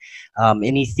them?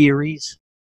 Any theories?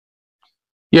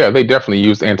 Yeah, they definitely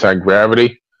used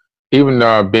anti-gravity. Even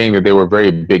being that they were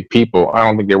very big people, I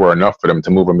don't think there were enough for them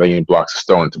to move 1 million blocks of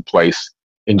stone into place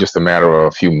in just a matter of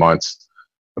a few months.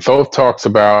 Thoth talks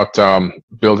about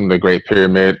building the Great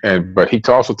Pyramid, but he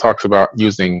also talks about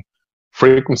using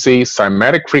frequencies,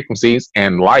 cymatic frequencies,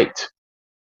 and light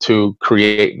to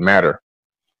create matter.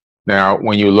 Now,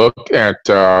 when you look at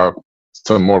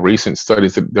some more recent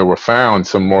studies that were found,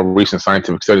 some more recent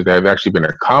scientific studies that have actually been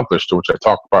accomplished, which I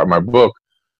talk about in my book,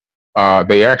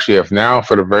 they actually have now,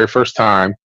 for the very first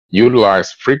time,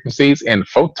 utilized frequencies and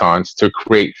photons to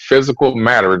create physical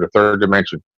matter in the 3rd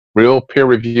dimension. Real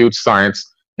peer-reviewed science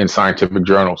in scientific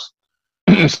journals.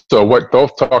 So what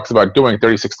Thoth talks about doing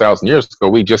 36,000 years ago,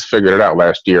 we just figured it out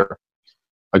last year.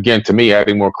 Again, to me,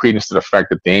 adding more credence to the fact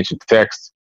that the ancient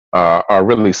texts are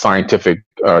really scientific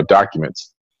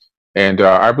documents. And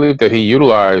I believe that he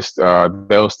utilized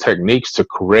those techniques to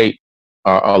create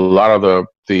a lot of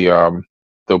the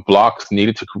blocks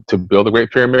needed to build the Great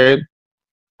Pyramid.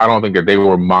 I don't think that they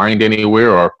were mined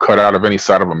anywhere or cut out of any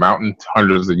side of a mountain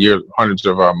hundreds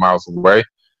of miles away.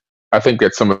 I think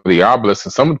that some of the obelisks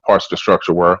and some of the parts of the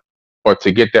structure were, but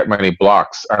to get that many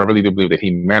blocks, I really do believe that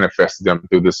he manifested them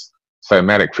through this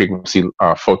cymatic frequency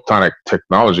photonic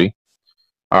technology,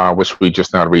 which we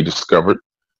just now rediscovered.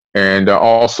 And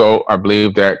also, I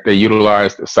believe that they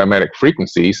utilized cymatic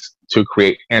frequencies to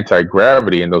create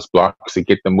anti-gravity in those blocks to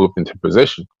get them moved into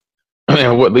position.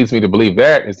 And what leads me to believe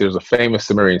that is there's a famous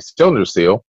Sumerian cylinder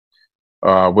seal,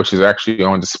 which is actually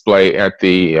on display at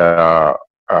the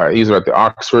either at the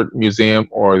Oxford Museum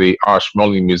or the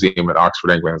Ashmolean Museum in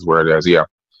Oxford, England is where it is, yeah.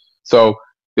 So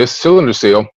this cylinder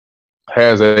seal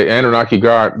has an Anunnaki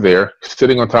god there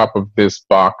sitting on top of this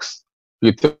box.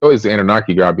 You can tell he's the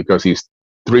Anunnaki god because he's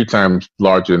 3 times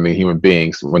larger than the human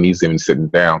beings when he's even sitting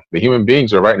down. The human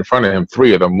beings are right in front of him,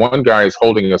 3 of them. One guy is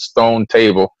holding a stone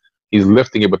table. He's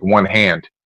lifting it with one hand.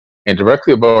 And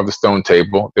directly above the stone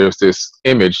table, there's this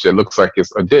image that looks like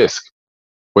it's a disc.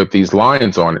 with these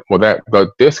lines on it. Well,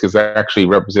 the disc is actually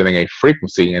representing a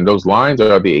frequency, and those lines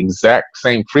are the exact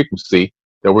same frequency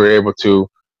that we're able to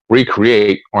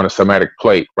recreate on a somatic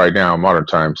plate right now in modern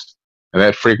times. And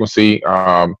that frequency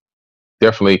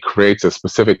definitely creates a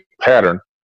specific pattern,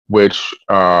 which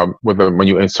when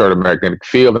you insert a magnetic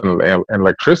field and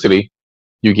electricity,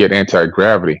 you get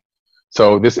anti-gravity.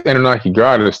 So this Anunnaki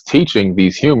god is teaching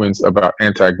these humans about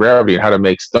anti-gravity and how to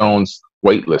make stones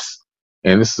weightless.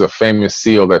 And this is a famous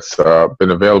seal that's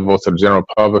been available to the general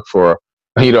public for,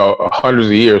 hundreds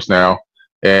of years now.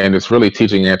 And it's really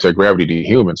teaching anti-gravity to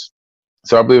humans.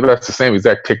 So I believe that's the same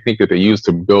exact technique that they use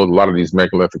to build a lot of these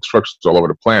megalithic structures all over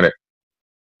the planet.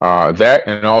 That,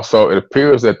 and also it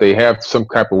appears that they have some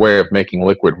type of way of making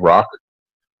liquid rock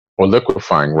or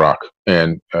liquefying rock.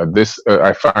 And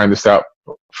I find this out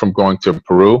from going to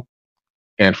Peru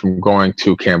and from going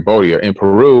to Cambodia. In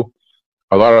Peru,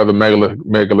 a lot of the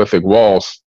megalithic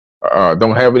walls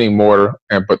don't have any mortar,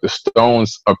 but the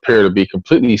stones appear to be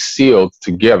completely sealed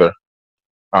together.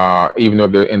 Even though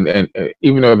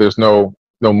even though there's no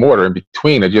mortar in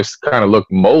between, it just kind of look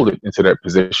molded into that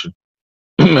position.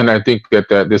 And I think that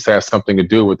this has something to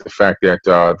do with the fact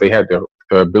that they had the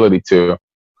ability to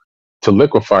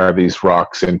liquefy these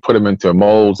rocks and put them into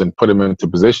molds and put them into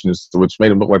positions, which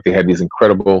made them look like they had these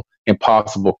incredible,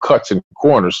 impossible cuts and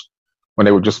corners when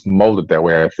they were just molded that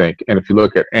way, I think. And if you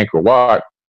look at Angkor Wat,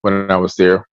 when I was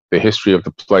there, the history of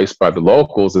the place by the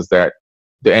locals is that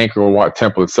the Angkor Wat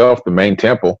temple itself, the main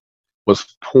temple,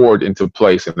 was poured into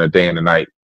place in a day and a night.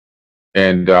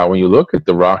 And when you look at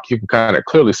the rock, you can kind of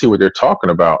clearly see what they're talking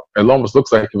about. It almost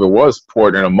looks like if it was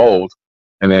poured in a mold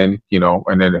and then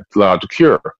it's allowed to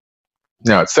cure.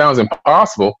 Now, it sounds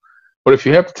impossible, but if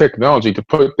you have the technology to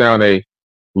put down a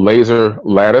laser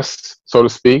lattice, so to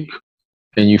speak,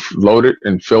 and you load it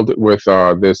and filled it with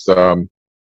this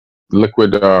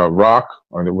liquid rock,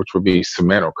 which would be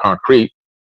cement or concrete,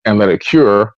 and let it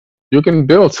cure, you can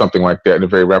build something like that in a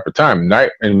very rapid time.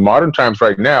 In modern times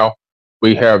right now,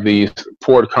 we have these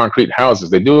poured concrete houses.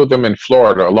 They do them in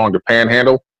Florida along the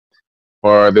Panhandle.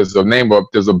 Or there's a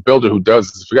builder who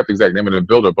does this. I forget the exact name of the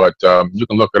builder, but you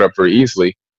can look it up very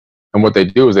easily. And what they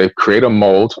do is they create a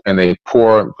mold and they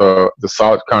pour the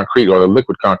solid concrete or the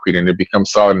liquid concrete and it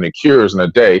becomes solid and it cures in a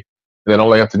day. And then all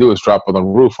they have to do is drop on the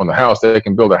roof on the house. They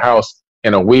can build a house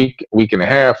in a week and a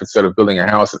half instead of building a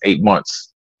house in 8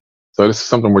 months. So this is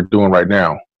something we're doing right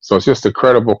now. So it's just a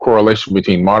credible correlation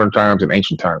between modern times and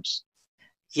ancient times.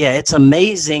 Yeah, it's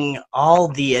amazing all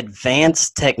the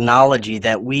advanced technology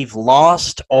that we've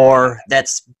lost or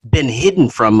that's been hidden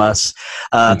from us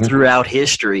throughout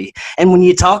history. And when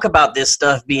you talk about this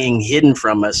stuff being hidden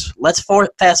from us, let's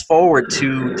fast forward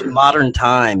to modern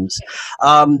times.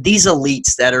 These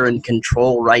elites that are in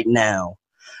control right now,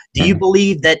 do you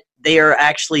believe that they are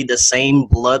actually the same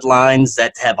bloodlines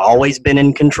that have always been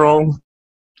in control?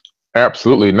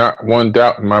 Absolutely, not one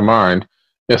doubt in my mind.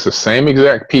 It's the same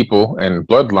exact people and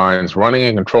bloodlines running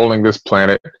and controlling this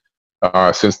planet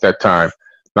since that time.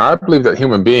 Now, I believe that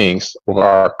human beings were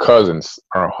our cousins,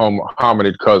 our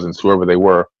hominid cousins, whoever they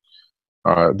were.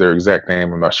 Their exact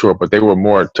name, I'm not sure, but they were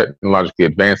more technologically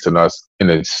advanced than us in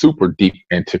a super deep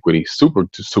antiquity, super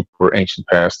ancient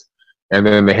past. And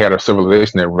then they had a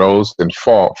civilization that rose and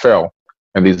fell.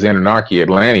 And these Anunnaki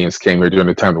Atlanteans came here during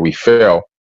the time that we fell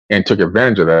and took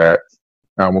advantage of that.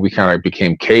 When we kind of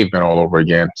became cavemen all over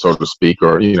again, so to speak,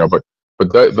 but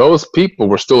those people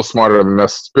were still smarter than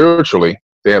us spiritually.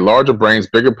 They had larger brains,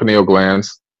 bigger pineal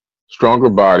glands,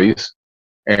 stronger bodies,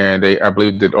 and I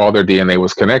believe that all their DNA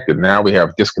was connected. Now we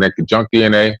have disconnected junk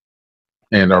DNA,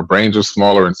 and our brains are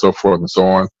smaller and so forth and so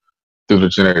on through the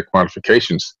genetic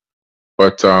modifications.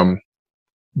 But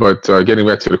getting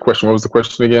back to the question, what was the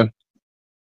question again?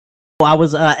 I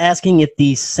was asking if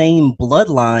these same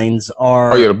bloodlines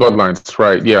are... Oh, yeah, the bloodlines,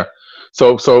 right, yeah.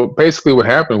 So basically what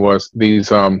happened was these,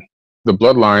 the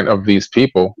bloodline of these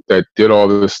people that did all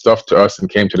this stuff to us and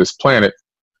came to this planet,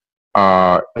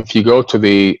 if you go to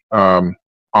the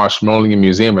Ashmolean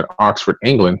Museum in Oxford,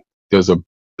 England, there's a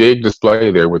big display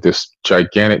there with this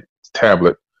gigantic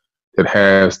tablet that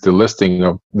has the listing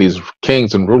of these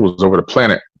kings and rulers over the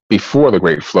planet before the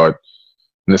Great Flood.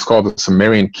 And it's called the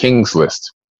Sumerian Kings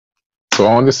List. So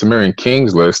on the Sumerian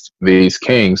Kings list, these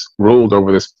kings ruled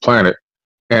over this planet,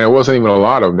 and it wasn't even a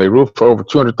lot of them. They ruled for over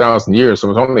 200,000 years. So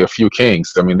it was only a few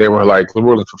kings. I mean, they were like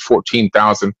ruling for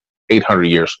 14,800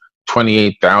 years,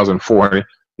 28,400.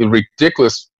 The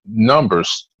ridiculous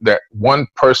numbers that one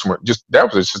person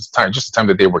that was just the time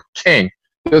that they were king.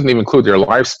 It doesn't even include their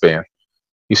lifespan.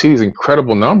 You see these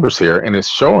incredible numbers here, and it's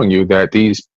showing you that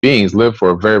these beings lived for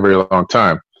a very, very long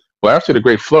time. Well, after the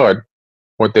Great Flood,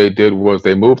 what they did was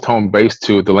they moved home base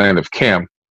to the land of Cam,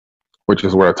 which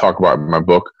is what I talk about in my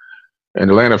book. And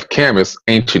the land of Cam is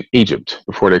ancient Egypt,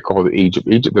 before they called it Egypt.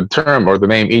 Egypt, the term or the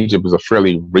name Egypt is a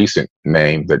fairly recent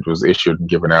name that was issued and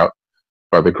given out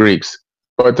by the Greeks.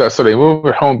 But so they moved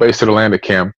their home base to the land of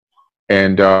Cam,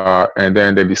 and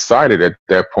then they decided at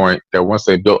that point that once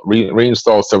they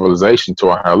reinstalled civilization to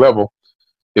a high level,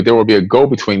 that there will be a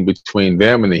go-between between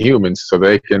them and the humans, so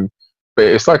they can.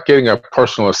 It's like getting a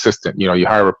personal assistant. You know, you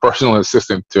hire a personal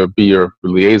assistant to be your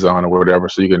liaison or whatever,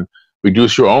 so you can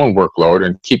reduce your own workload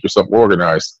and keep yourself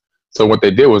organized. So what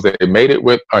they did was they made it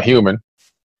with a human,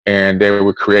 and they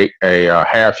would create a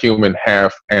half human,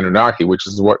 half Anunnaki, which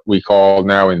is what we call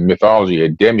now in mythology a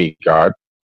demigod.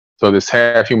 So this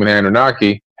half human,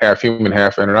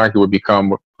 half Anunnaki would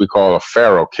become what we call a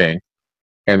pharaoh king.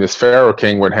 And this pharaoh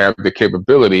king would have the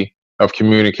capability of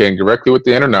communicating directly with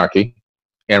the Anunnaki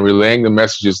and relaying the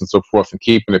messages and so forth, and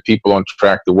keeping the people on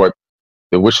track to what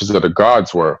the wishes of the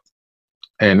gods were.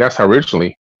 And that's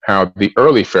originally how the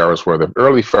early pharaohs were. The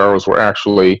early pharaohs were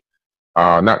actually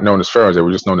not known as pharaohs; they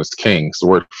were just known as kings. The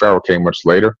word pharaoh came much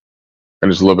later,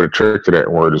 and there's a little bit of trick to that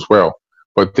word as well.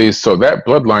 But so that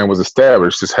bloodline was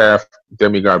established, this half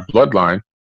demigod bloodline,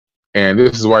 and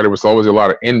this is why there was always a lot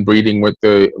of inbreeding with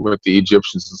the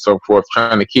Egyptians and so forth,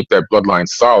 trying to keep that bloodline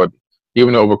solid,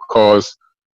 even though it would cause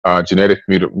genetic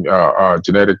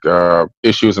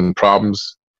issues and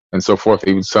problems and so forth,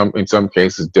 even in some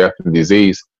cases death and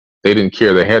disease. They didn't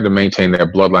care. They had to maintain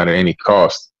that bloodline at any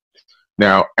cost.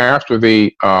 Now, after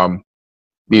the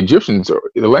Egyptians, or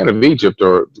the land of Egypt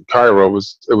or Cairo,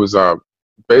 was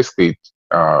basically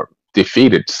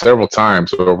defeated several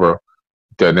times over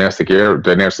dynastic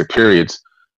periods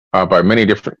by many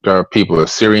different people. The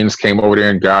Syrians came over there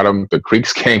and got them. The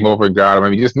Greeks came over and got them. I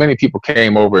mean, just many people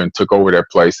came over and took over that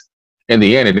place. In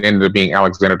the end, it ended up being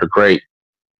Alexander the Great,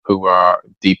 who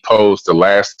deposed the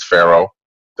last pharaoh,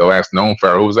 the last known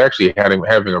pharaoh, who was actually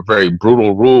having a very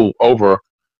brutal rule over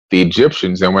the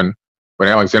Egyptians. And when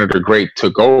Alexander the Great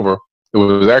took over, it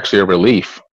was actually a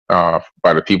relief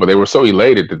by the people. They were so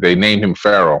elated that they named him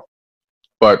Pharaoh.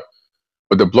 But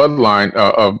the bloodline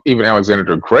of even Alexander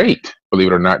the Great, believe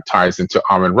it or not, ties into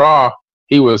Amun-Ra.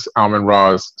 He was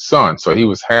Amun-Ra's son, so he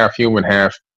was half human,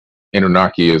 half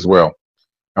Anunnaki as well.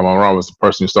 Amun-Ra was the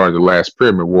person who started the last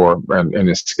pyramid war and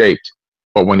escaped.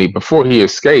 But before he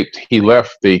escaped, he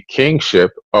left the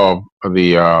kingship of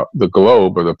the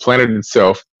globe, or the planet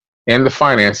itself, and the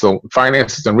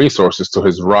finances and resources to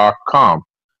his Ra-Kham.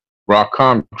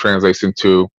 Ra-Kham translates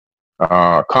into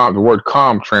the word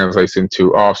 "kham" translates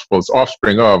into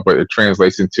offspring of, but it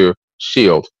translates into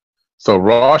shield. So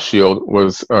Ra Shield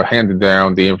was handed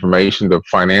down the information, the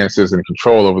finances, and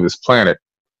control over this planet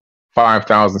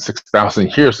 5,000,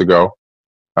 6,000 years ago,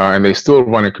 and they still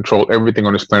run and control everything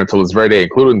on this planet till this very day,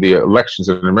 including the elections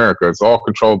in America. It's all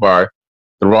controlled by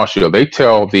the Ra Shield. They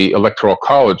tell the Electoral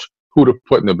College who to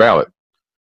put in the ballot.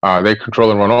 They control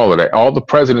and run all of that. All the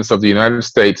presidents of the United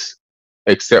States,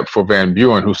 except for Van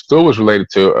Buren, who still was related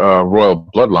to royal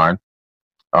bloodline,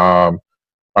 are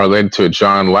related to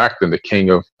John Lackland, the King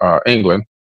of England,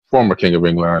 former King of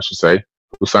England, I should say,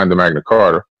 who signed the Magna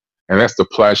Carta. And that's the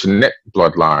Plantagenet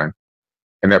bloodline.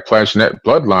 And that Plantagenet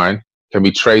bloodline can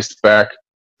be traced back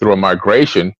through a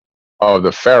migration of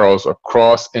the pharaohs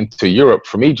across into Europe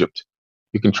from Egypt.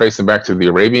 You can trace them back to the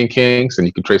Arabian kings, and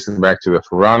you can trace them back to the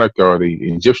Pharaonic or the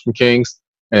Egyptian kings,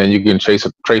 and you can trace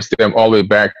them all the way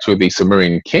back to the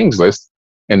Sumerian kings list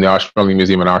in the Ashmolean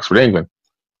Museum in Oxford, England.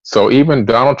 So even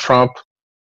Donald Trump,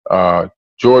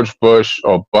 George Bush,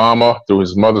 Obama, through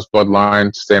his mother's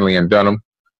bloodline, Stanley Ann Dunham,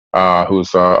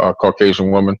 who's a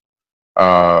Caucasian woman,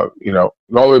 all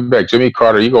the way back, Jimmy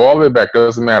Carter, you go all the way back,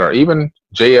 doesn't matter. Even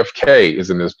JFK is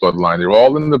in this bloodline. They're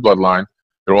all in the bloodline.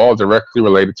 They're all directly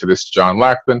related to this John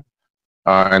Lackland,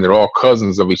 and they're all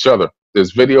cousins of each other.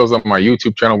 There's videos on my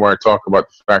YouTube channel where I talk about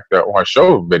the fact that, I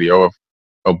show a video of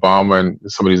Obama and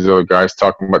some of these other guys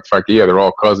talking about the fact that, they're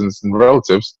all cousins and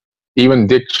relatives. Even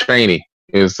Dick Cheney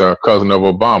is a cousin of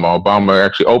Obama. Obama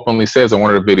actually openly says in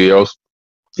one of the videos,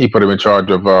 he put him in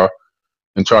charge of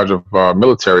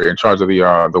military, in charge of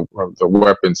the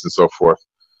weapons and so forth.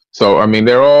 So, I mean,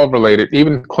 they're all related.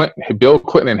 Even Bill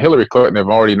Clinton and Hillary Clinton have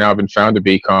already now been found to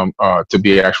be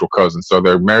actual cousins. So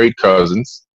they're married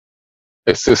cousins.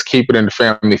 It's just keep it in the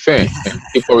family thing. And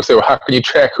people always say, well, how can you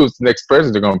track who's the next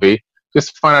president going to be?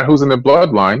 Just find out who's in the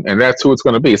bloodline, and that's who it's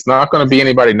going to be. It's not going to be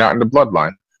anybody not in the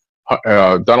bloodline.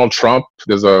 Donald Trump,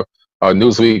 there's a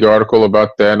Newsweek article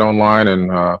about that online,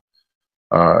 and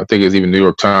I think it's even New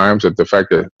York Times, that the fact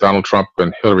that Donald Trump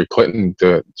and Hillary Clinton,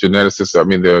 the geneticists,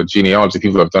 the genealogy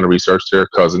people have done the research, they're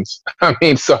cousins.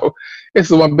 So It's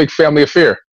one big family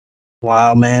affair.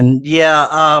 Wow, man. Yeah.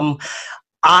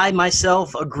 I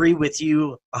myself agree with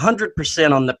you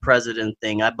 100% on the president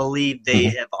thing. I believe they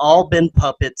have all been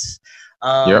puppets.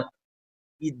 Yep.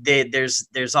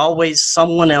 There's always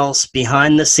someone else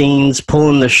behind the scenes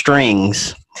pulling the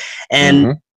strings.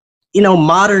 And you know,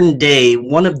 modern day,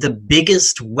 one of the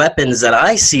biggest weapons that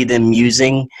I see them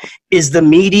using is the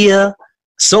media,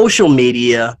 social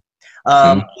media.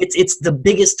 It's the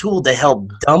biggest tool to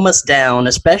help dumb us down,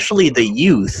 especially the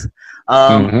youth.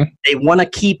 They want to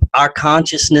keep our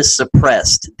consciousness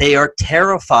suppressed. They are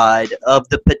terrified of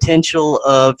the potential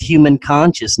of human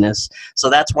consciousness. So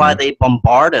that's why they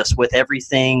bombard us with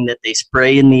everything that they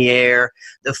spray in the air,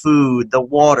 the food, the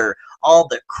water, all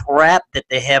the crap that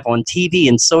they have on TV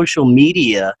and social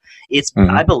media. It's,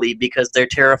 I believe, because they're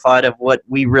terrified of what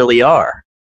we really are.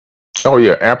 Oh,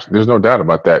 yeah, absolutely. There's no doubt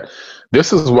about that.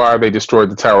 This is why they destroyed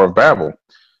the Tower of Babel.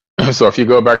 So if you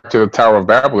go back to the Tower of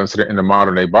Babel incident in the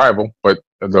modern day Bible, but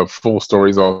the full story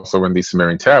is also in the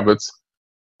Sumerian tablets,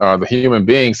 the human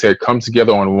beings had come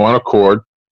together on one accord,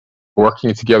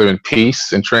 working together in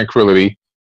peace and tranquility,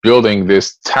 building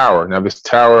this tower. Now, this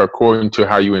tower, according to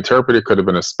how you interpret it, could have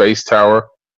been a space tower.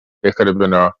 It could have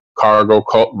been a cargo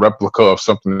cult replica of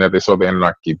something that they saw the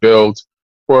Anunnaki build,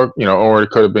 or or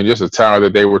it could have been just a tower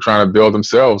that they were trying to build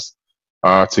themselves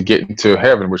to get into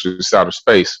heaven, which is outer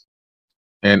space.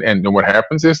 And then what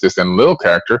happens is this Enlil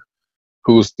character,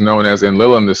 who's known as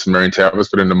Enlil in the Sumerian tablets,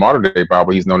 but in the modern day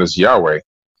Bible, he's known as Yahweh.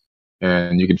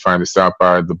 And you can find this out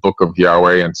by the book of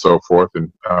Yahweh and so forth,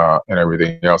 and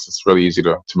everything else. It's really easy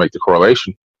to make the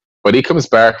correlation. But he comes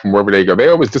back from wherever they go. They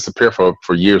always disappear for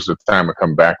years at a time and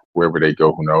come back wherever they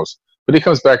go, who knows. But he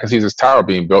comes back and sees this tower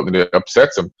being built, and it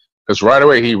upsets him. Because right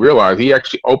away he realized, he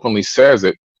actually openly says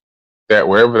it, that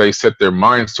wherever they set their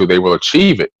minds to, they will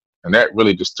achieve it. And that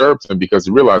really disturbed him, because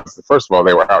he realized that, first of all,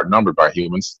 they were outnumbered by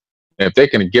humans. And if they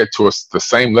can get to us the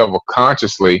same level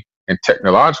consciously and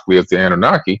technologically as the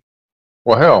Anunnaki,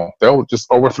 well, hell, they'll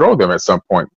just overthrow them at some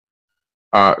point.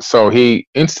 So he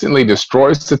instantly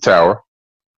destroys the tower.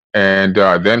 And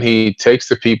then he takes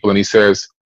the people and he says,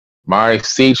 my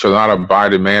seed shall not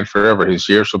abide in man forever. His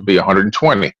years shall be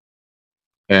 120.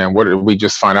 And what did we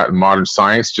just find out in modern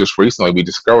science? Just recently, we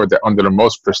discovered that under the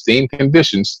most pristine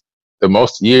conditions, the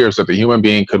most years that the human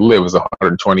being could live is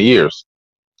 120 years.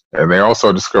 And they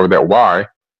also discovered that why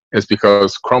is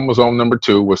because chromosome number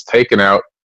 2 was taken out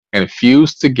and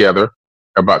fused together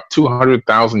about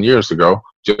 200,000 years ago,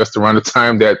 just around the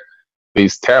time that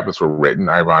these tablets were written,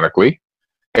 ironically.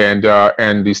 And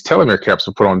these telomere caps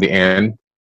were put on the end,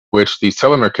 which these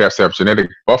telomere caps have genetic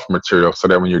buffer material so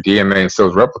that when your DNA and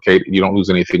cells replicate, you don't lose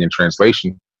anything in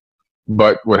translation.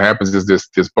 But what happens is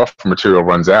this buffer material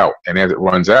runs out, and as it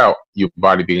runs out, your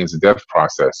body begins the death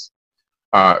process.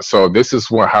 So this is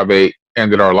how they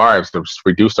ended our lives, to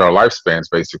reduced our lifespans,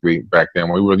 basically, back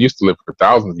then. We were used to live for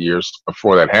thousands of years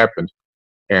before that happened,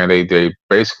 and they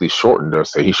basically shortened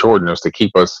us. He shortened us to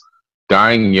keep us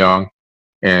dying young,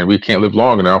 and we can't live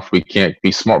long enough. We can't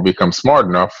become smart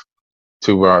enough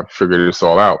to figure this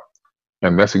all out.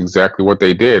 And that's exactly what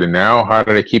they did. And now, how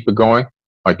do they keep it going?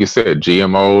 Like you said,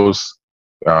 GMOs,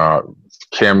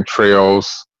 chemtrails,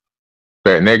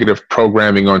 that negative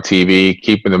programming on TV,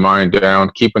 keeping the mind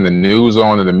down, keeping the news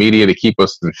on and the media to keep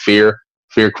us in fear.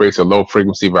 Fear creates a low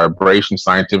frequency vibration,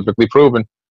 scientifically proven,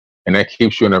 and that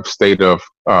keeps you in a state of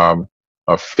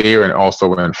fear and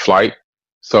also in flight.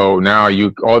 So now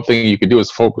all the thing you can do is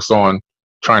focus on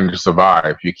trying to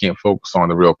survive. You can't focus on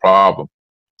the real problem.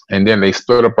 And then they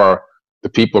split up the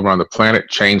people around the planet,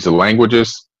 changed the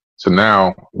languages. So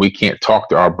now we can't talk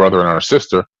to our brother and our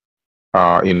sister.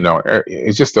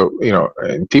 It's just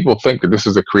people think that this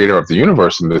is the creator of the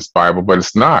universe in this Bible, but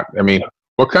it's not. I mean,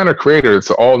 what kind of creator? It's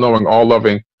an all-knowing,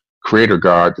 all-loving creator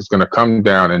God is going to come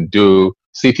down and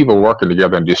see people working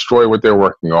together and destroy what they're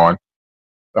working on,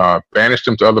 banish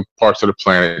them to other parts of the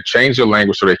planet, change their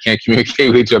language so they can't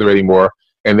communicate with each other anymore,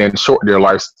 and then shorten their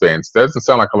lifespans. That doesn't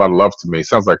sound like a lot of love to me. It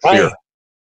sounds like fear. Right.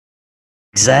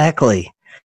 Exactly.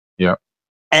 Yeah.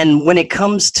 And when it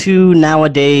comes to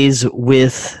nowadays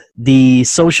with the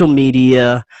social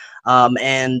media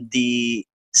and the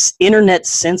internet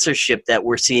censorship that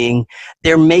we're seeing,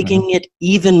 they're making it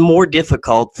even more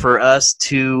difficult for us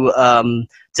to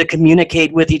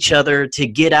communicate with each other, to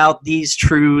get out these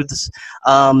truths.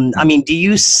 I mean, do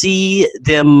you see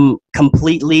them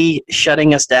completely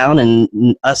shutting us down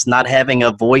and us not having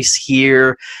a voice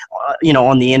here,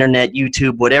 on the internet,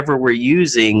 YouTube, whatever we're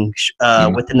using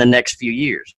within the next few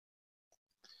years?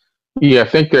 Yeah, I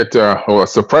think that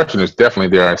suppression is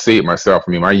definitely there. I see it myself.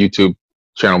 I mean, my YouTube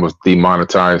channel was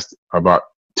demonetized about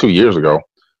 2 years ago.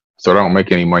 so I don't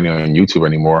make any money on YouTube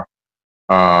anymore.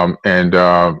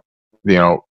 You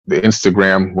know, the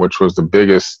Instagram, which was the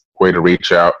biggest way to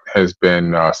reach out, has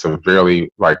been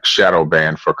severely like shadow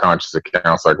banned for conscious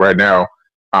accounts. Like right now,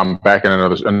 I'm back in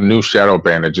a new shadow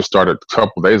ban that just started a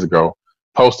couple days ago.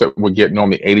 Posts that would get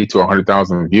normally 80 to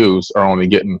 100,000 views are only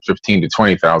getting 15 to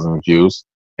 20,000 views.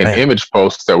 And image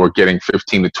posts that were getting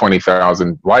 15 to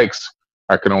 20,000 likes,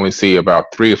 I can only see about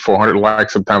 300 or 400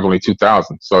 likes, sometimes only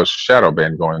 2,000. So it's shadow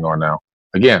ban going on now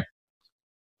again.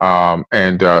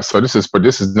 So this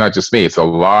is not just me. It's a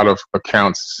lot of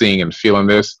accounts seeing and feeling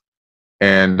this.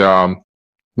 And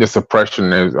the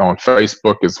suppression is on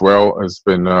Facebook as well has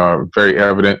been very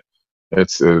evident.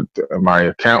 It's my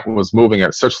account was moving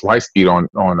at such light speed on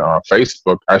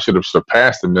Facebook. I should have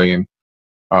surpassed 1 million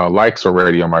likes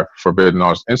already on my Forbidden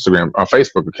Knowledge Instagram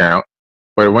Facebook account.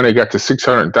 But when it got to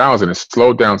 600,000, it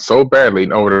slowed down so badly.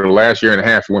 And over the last year and a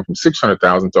half, it went from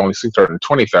 600,000 to only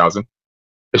 620,000.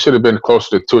 It should have been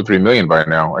closer to 2 or 3 million by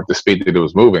now at the speed that it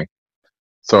was moving.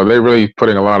 So they're really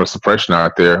putting a lot of suppression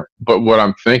out there. But what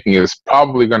I'm thinking is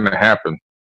probably going to happen,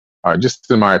 just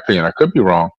in my opinion. I could be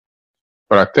wrong,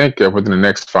 but I think within the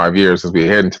next 5 years, as we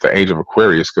head into the age of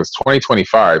Aquarius, because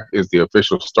 2025 is the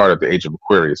official start of the age of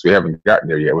Aquarius. We haven't gotten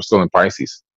there yet. We're still in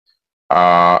Pisces.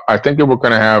 I think that we're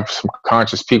going to have some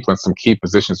conscious people in some key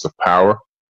positions of power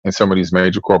in some of these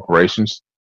major corporations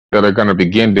that are going to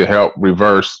begin to help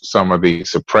reverse some of the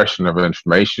suppression of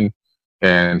information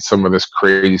and some of this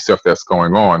crazy stuff that's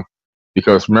going on.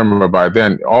 Because remember, by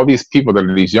then, all these people that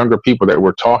are these younger people that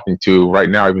we're talking to right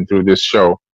now, even through this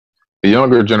show, the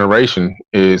younger generation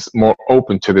is more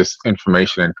open to this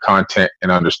information and content and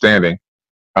understanding,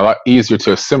 a lot easier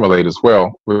to assimilate as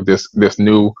well with this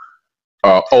new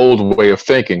old way of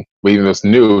thinking. But even though it's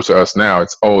new to us now,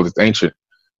 it's old, it's ancient.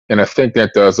 And I think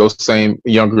that those same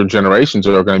younger generations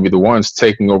are going to be the ones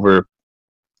taking over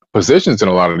positions in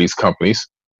a lot of these companies,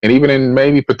 and even in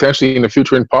maybe potentially in the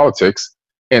future in politics,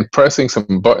 and pressing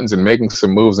some buttons and making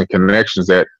some moves and connections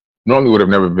that normally would have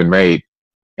never been made,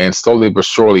 and slowly but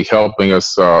surely helping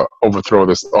us overthrow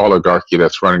this oligarchy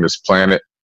that's running this planet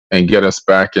and get us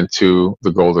back into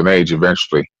the golden age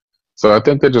eventually. So I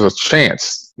think that there's a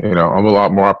chance, I'm a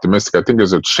lot more optimistic. I think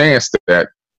there's a chance that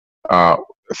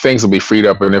things will be freed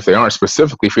up, and if they aren't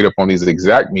specifically freed up on these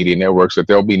exact media networks, that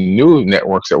there'll be new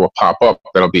networks that will pop up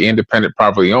that'll be independent,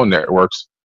 privately owned networks,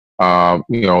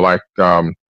 like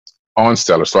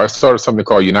OnStellar. So I started something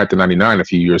called Unite the 99 a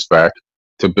few years back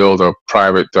to build a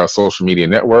private social media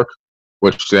network,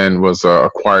 which then was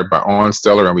acquired by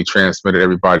OnStellar, and we transmitted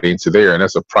everybody into there. And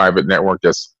that's a private network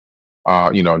that's,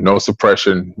 no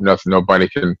suppression, nothing, nobody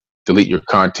can delete your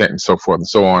content and so forth and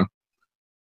so on.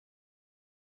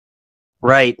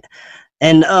 Right.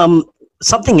 And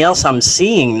something else I'm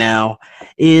seeing now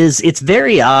is it's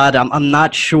very odd. I'm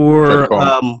not sure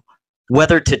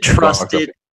whether to trust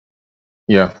it.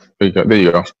 Yeah, there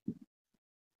you go.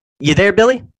 You there,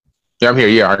 Billy? Yeah, I'm here.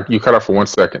 Yeah, you cut off for 1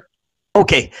 second.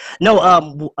 Okay.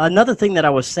 No, another thing that I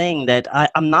was saying that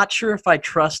I'm not sure if I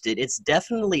trust it. It's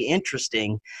definitely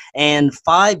interesting. And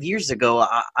 5 years ago,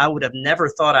 I would have never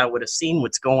thought I would have seen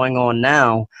what's going on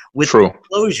now with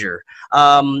disclosure.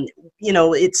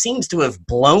 It seems to have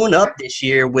blown up this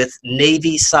year with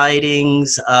Navy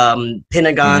sightings,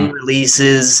 Pentagon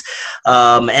releases,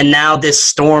 and now this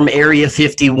storm Area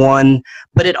 51.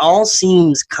 But it all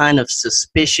seems kind of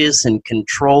suspicious and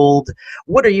controlled.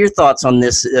 What are your thoughts on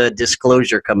this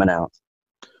disclosure coming out?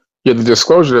 Yeah, the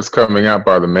disclosure that's coming out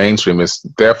by the mainstream is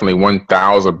definitely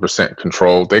 1,000%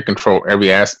 controlled. They control every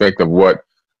aspect of what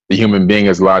the human being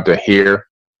is allowed to hear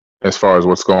as far as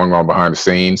what's going on behind the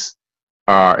scenes.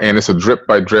 And it's a drip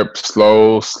by drip,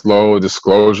 slow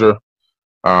disclosure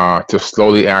to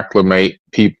slowly acclimate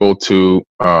people to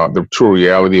the true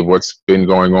reality of what's been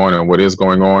going on and what is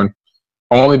going on.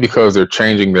 Only because they're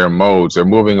changing their modes. They're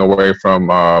moving away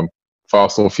from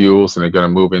fossil fuels, and they're going to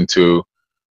move into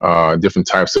different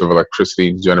types of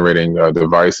electricity generating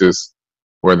devices,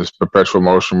 whether it's perpetual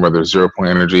motion, whether it's zero-point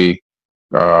energy,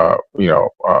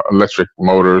 electric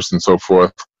motors and so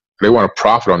forth. They want to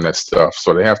profit on that stuff.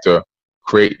 So they have to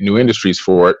create new industries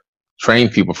for it, train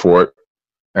people for it.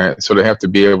 And so they have to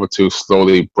be able to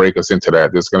slowly break us into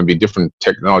that. There's going to be different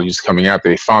technologies coming out.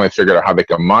 They finally figured out how they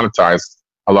can monetize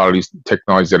a lot of these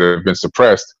technologies that have been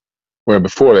suppressed, where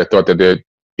before they thought that there'd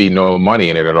be no money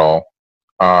in it at all.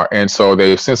 And so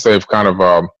since they've kind of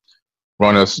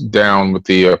run us down with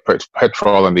the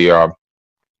petrol and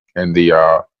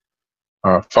the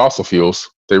fossil fuels,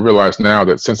 they realize now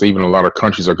that since even a lot of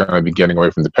countries are going to be getting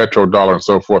away from the petrodollar and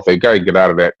so forth, they got to get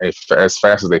out of that as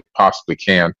fast as they possibly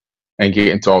can and get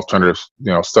into alternative,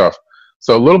 stuff.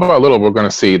 So little by little, we're going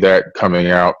to see that coming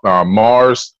out.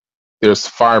 Mars, there's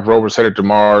 5 rovers headed to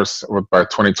Mars by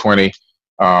 2020.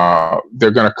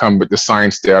 They're going to come with the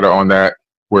science data on that,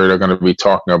 where they're going to be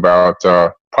talking about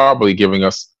probably giving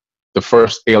us the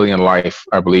first alien life,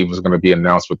 I believe, is going to be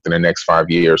announced within the next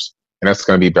 5 years. And that's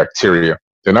going to be bacteria.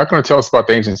 They're not going to tell us about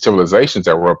the ancient civilizations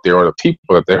that were up there or the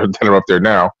people that are up there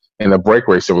now in the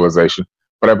breakaway civilization.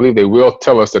 But I believe they will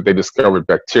tell us that they discovered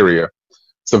bacteria.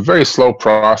 It's a very slow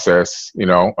process, you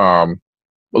know,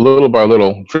 little by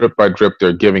little, drip by drip,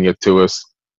 they're giving it to us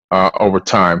over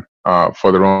time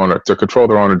for their own, to control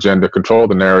their own agenda, control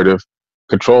the narrative,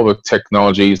 control the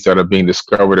technologies that are being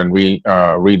discovered and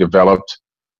redeveloped,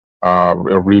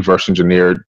 reverse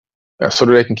engineered, so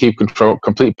that they can keep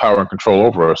complete power and control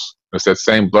over us. It's that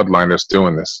same bloodline that's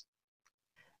doing this.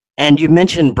 And you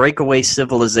mentioned breakaway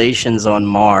civilizations on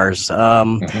Mars.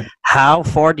 How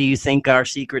far do you think our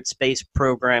secret space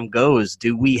program goes?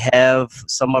 Do we have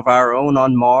some of our own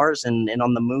on Mars and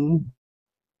on the moon?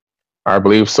 I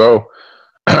believe so.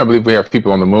 I believe we have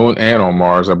people on the moon and on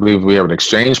Mars. I believe we have an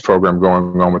exchange program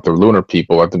going on with the lunar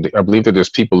people. I believe that there's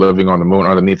people living on the moon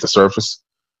underneath the surface.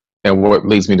 And what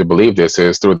leads me to believe this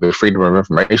is through the Freedom of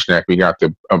Information Act, we got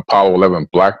the Apollo 11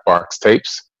 black box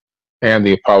tapes and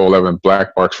the Apollo 11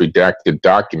 black box redacted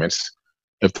documents.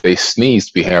 If they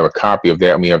sneezed, we have a copy of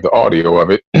that, and we have the audio of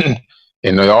it.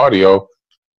 In the audio,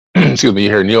 excuse me, you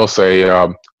hear Neil say,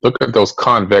 look at those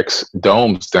convex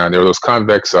domes down there, those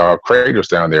convex craters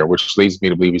down there, which leads me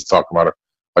to believe he's talking about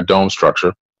a dome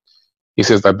structure. He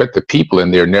says, I bet the people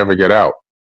in there never get out.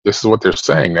 This is what they're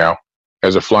saying now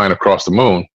as they're flying across the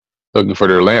moon, looking for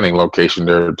their landing location,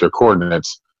 their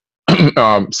coordinates.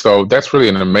 So that's really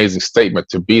an amazing statement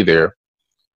to be there.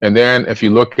 And then if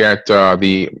you look at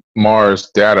the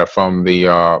Mars data from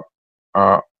the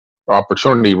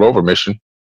Opportunity rover mission,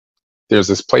 there's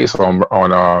this place on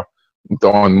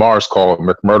Mars called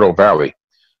McMurdo Valley.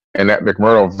 And at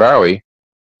McMurdo Valley,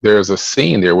 there's a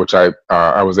scene there which I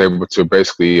was able to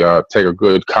basically take a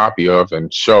good copy of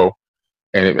and show,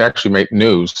 and it actually made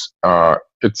news.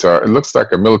 It looks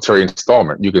like a military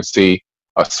installment. You can see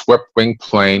a swept wing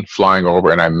plane flying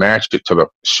over, and I matched it to the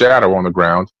shadow on the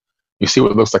ground. You see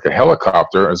what looks like a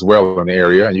helicopter as well in the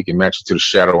area, and you can match it to the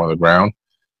shadow on the ground.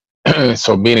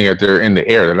 So meaning that they're in the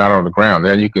air, they're not on the ground.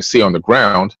 Then you can see on the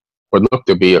ground what looked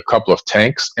to be a couple of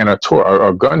tanks and a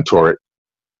gun turret.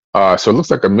 So it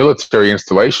looks like a military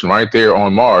installation right there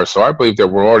on Mars. So I believe that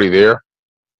we're already there,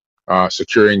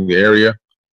 securing the area.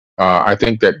 I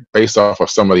think that based off of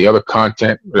some of the other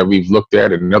content that we've looked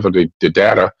at and the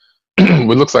data,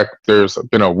 it looks like there's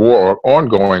been a war, or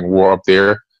ongoing war up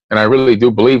there. And I really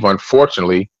do believe,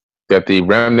 unfortunately, that the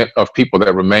remnant of people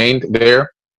that remained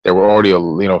there, that were already,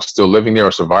 still living there,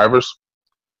 or survivors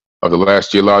of the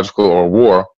last geological or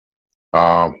war,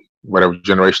 whatever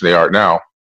generation they are now,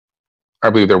 I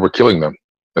believe that we're killing them.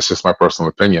 That's just my personal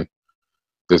opinion.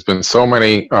 There's been so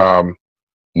many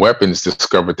weapons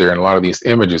discovered there, and a lot of these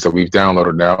images that we've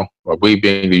downloaded now, we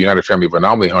being the United Family of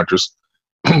Anomaly Hunters,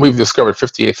 we've discovered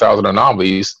 58,000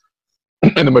 anomalies,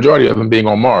 and the majority of them being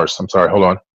on Mars. I'm sorry, hold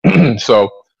on. So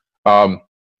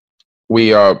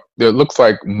it looks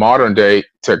like modern day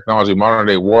technology, modern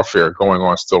day warfare going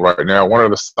on still right now. One of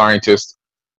the scientists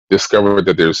discovered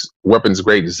that there's weapons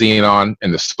grade xenon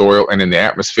in the soil and in the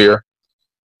atmosphere,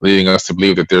 leading us to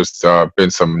believe that there's been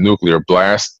some nuclear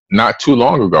blast not too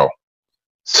long ago.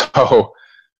 So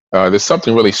there's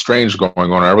something really strange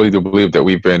going on. I really do believe that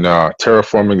we've been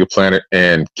terraforming the planet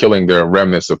and killing the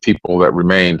remnants of people that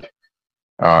remained,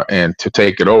 and to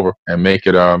take it over and make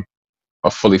it a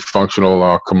fully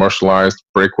functional, commercialized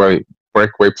breakaway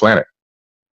planet.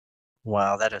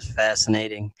 Wow, that is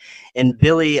fascinating. And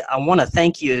Billy, I want to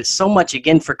thank you so much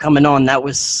again for coming on. That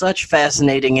was such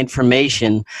fascinating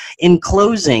information. In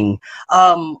closing,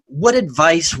 what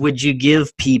advice would you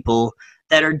give people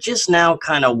that are just now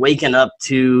kind of waking up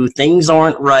to things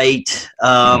aren't right,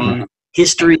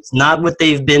 history's not what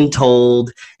they've been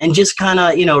told, and just kind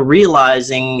of,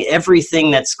 realizing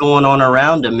everything that's going on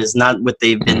around them is not what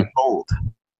they've been told?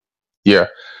 Yeah,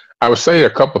 I would say a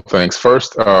couple of things.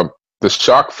 First, the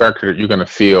shock factor that you're going to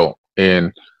feel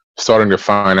in starting to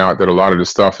find out that a lot of the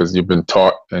stuff as you've been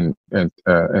taught and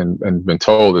been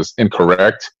told is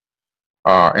incorrect,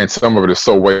 and some of it is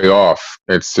so way off,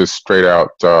 it's just straight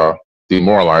out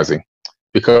demoralizing,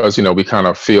 because we kind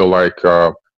of feel like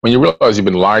when you realize you've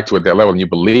been lied to at that level and you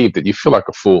believe that, you feel like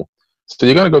a fool. So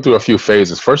you're going to go through a few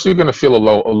phases. First, you're going to feel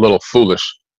a little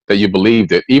foolish that you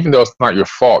believed it, even though it's not your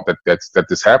fault that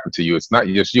this happened to you. It's not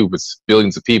just you, but it's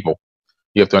billions of people.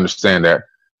 You have to understand that.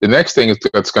 The next thing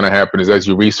that's going to happen is, as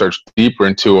you research deeper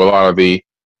into a lot of the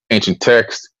ancient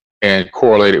texts and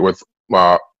correlate it with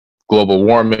global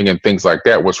warming and things like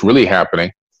that, what's really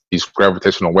happening, these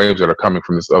gravitational waves that are coming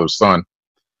from this other sun,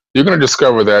 you're going to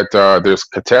discover that there's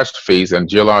catastrophes and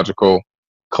geological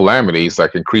calamities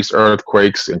like increased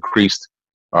earthquakes, increased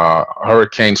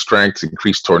hurricane strength,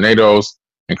 increased tornadoes,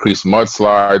 increased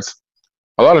mudslides.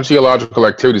 A lot of geological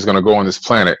activity is going to go on this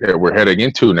planet that we're heading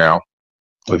into now.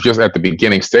 If just at the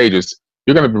beginning stages,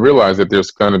 you're going to realize that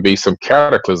there's going to be some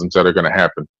cataclysms that are going to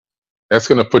happen. That's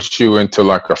going to put you into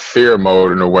like a fear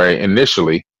mode in a way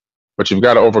initially, but you've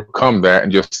got to overcome that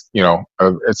and just,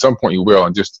 at some point you will,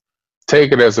 and just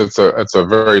take it as it's a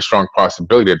very strong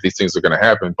possibility that these things are going to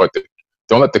happen, but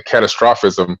don't let the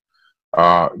catastrophism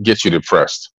get you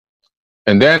depressed.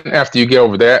 And then after you get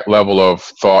over that level of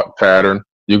thought pattern,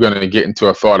 you're going to get into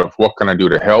a thought of what can I do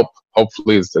to help?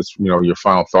 Hopefully that's your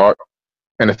final thought.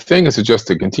 And the thing is just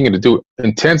to continue to do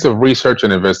intensive research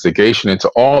and investigation into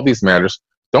all these matters.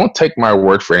 Don't take my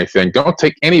word for anything. Don't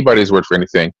take anybody's word for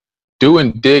anything. Do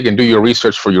and dig and do your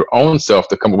research for your own self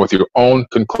to come up with your own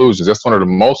conclusions. That's one of the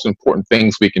most important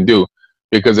things we can do.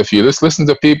 Because if you just listen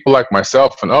to people like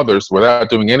myself and others without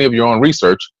doing any of your own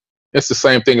research, it's the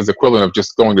same thing as the equivalent of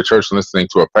just going to church and listening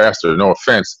to a pastor. No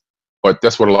offense, but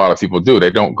that's what a lot of people do.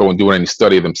 They don't go and do any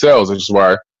study themselves, which is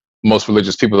why most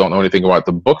religious people don't know anything about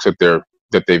the books that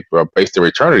they've based their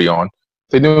eternity on.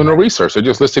 They do no research. They're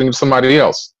just listening to somebody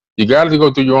else. You got to go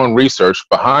do your own research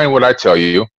behind what I tell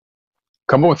you,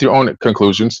 come up with your own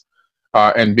conclusions,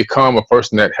 and become a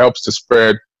person that helps to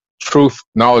spread truth,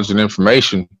 knowledge, and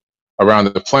information around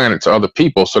the planet to other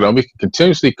people so that we can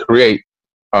continuously create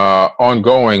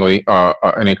ongoingly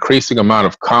an increasing amount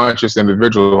of conscious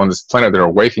individuals on this planet that are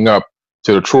waking up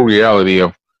to the true reality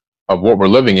of what we're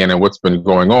living in and what's been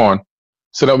going on,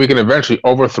 so that we can eventually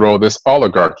overthrow this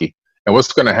oligarchy. And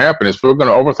what's going to happen is we're going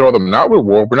to overthrow them, not with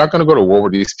war. We're not going to go to war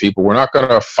with these people. We're not going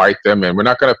to fight them, and we're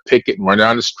not going to picket and run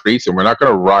down the streets, and we're not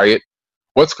going to riot.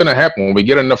 What's going to happen when we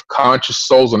get enough conscious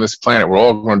souls on this planet? We're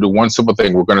all going to do one simple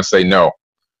thing. We're going to say no.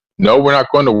 No, we're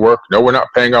not going to work. No, we're not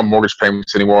paying our mortgage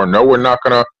payments anymore. No, we're not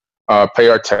going to pay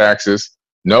our taxes.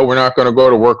 No, we're not going to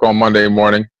go to work on Monday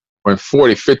morning. When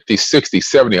 40, 50, 60,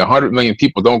 70, 100 million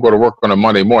people don't go to work on a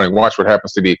Monday morning, watch what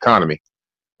happens to the economy.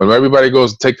 When everybody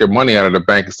goes to take their money out of the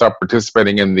bank and start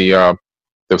participating in the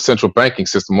central banking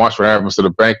system, watch what happens to the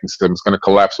banking system. It's going to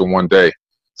collapse in one day.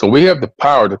 So we have the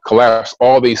power to collapse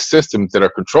all these systems that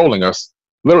are controlling us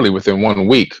literally within 1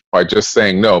 week by just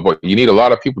saying no. But you need a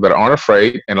lot of people that aren't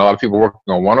afraid and a lot of people working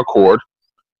on one accord.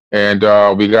 And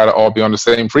we got to all be on the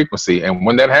same frequency. And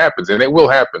when that happens, and it will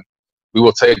happen, we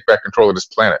will take back control of this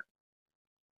planet.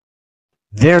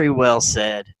 Very well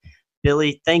said.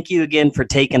 Billy, thank you again for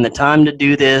taking the time to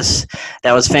do this.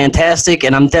 That was fantastic,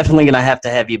 and I'm definitely going to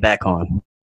have you back on.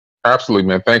 Absolutely,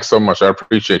 man. Thanks so much. I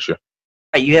appreciate you. All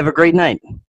right, you have a great night.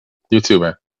 You too,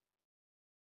 man.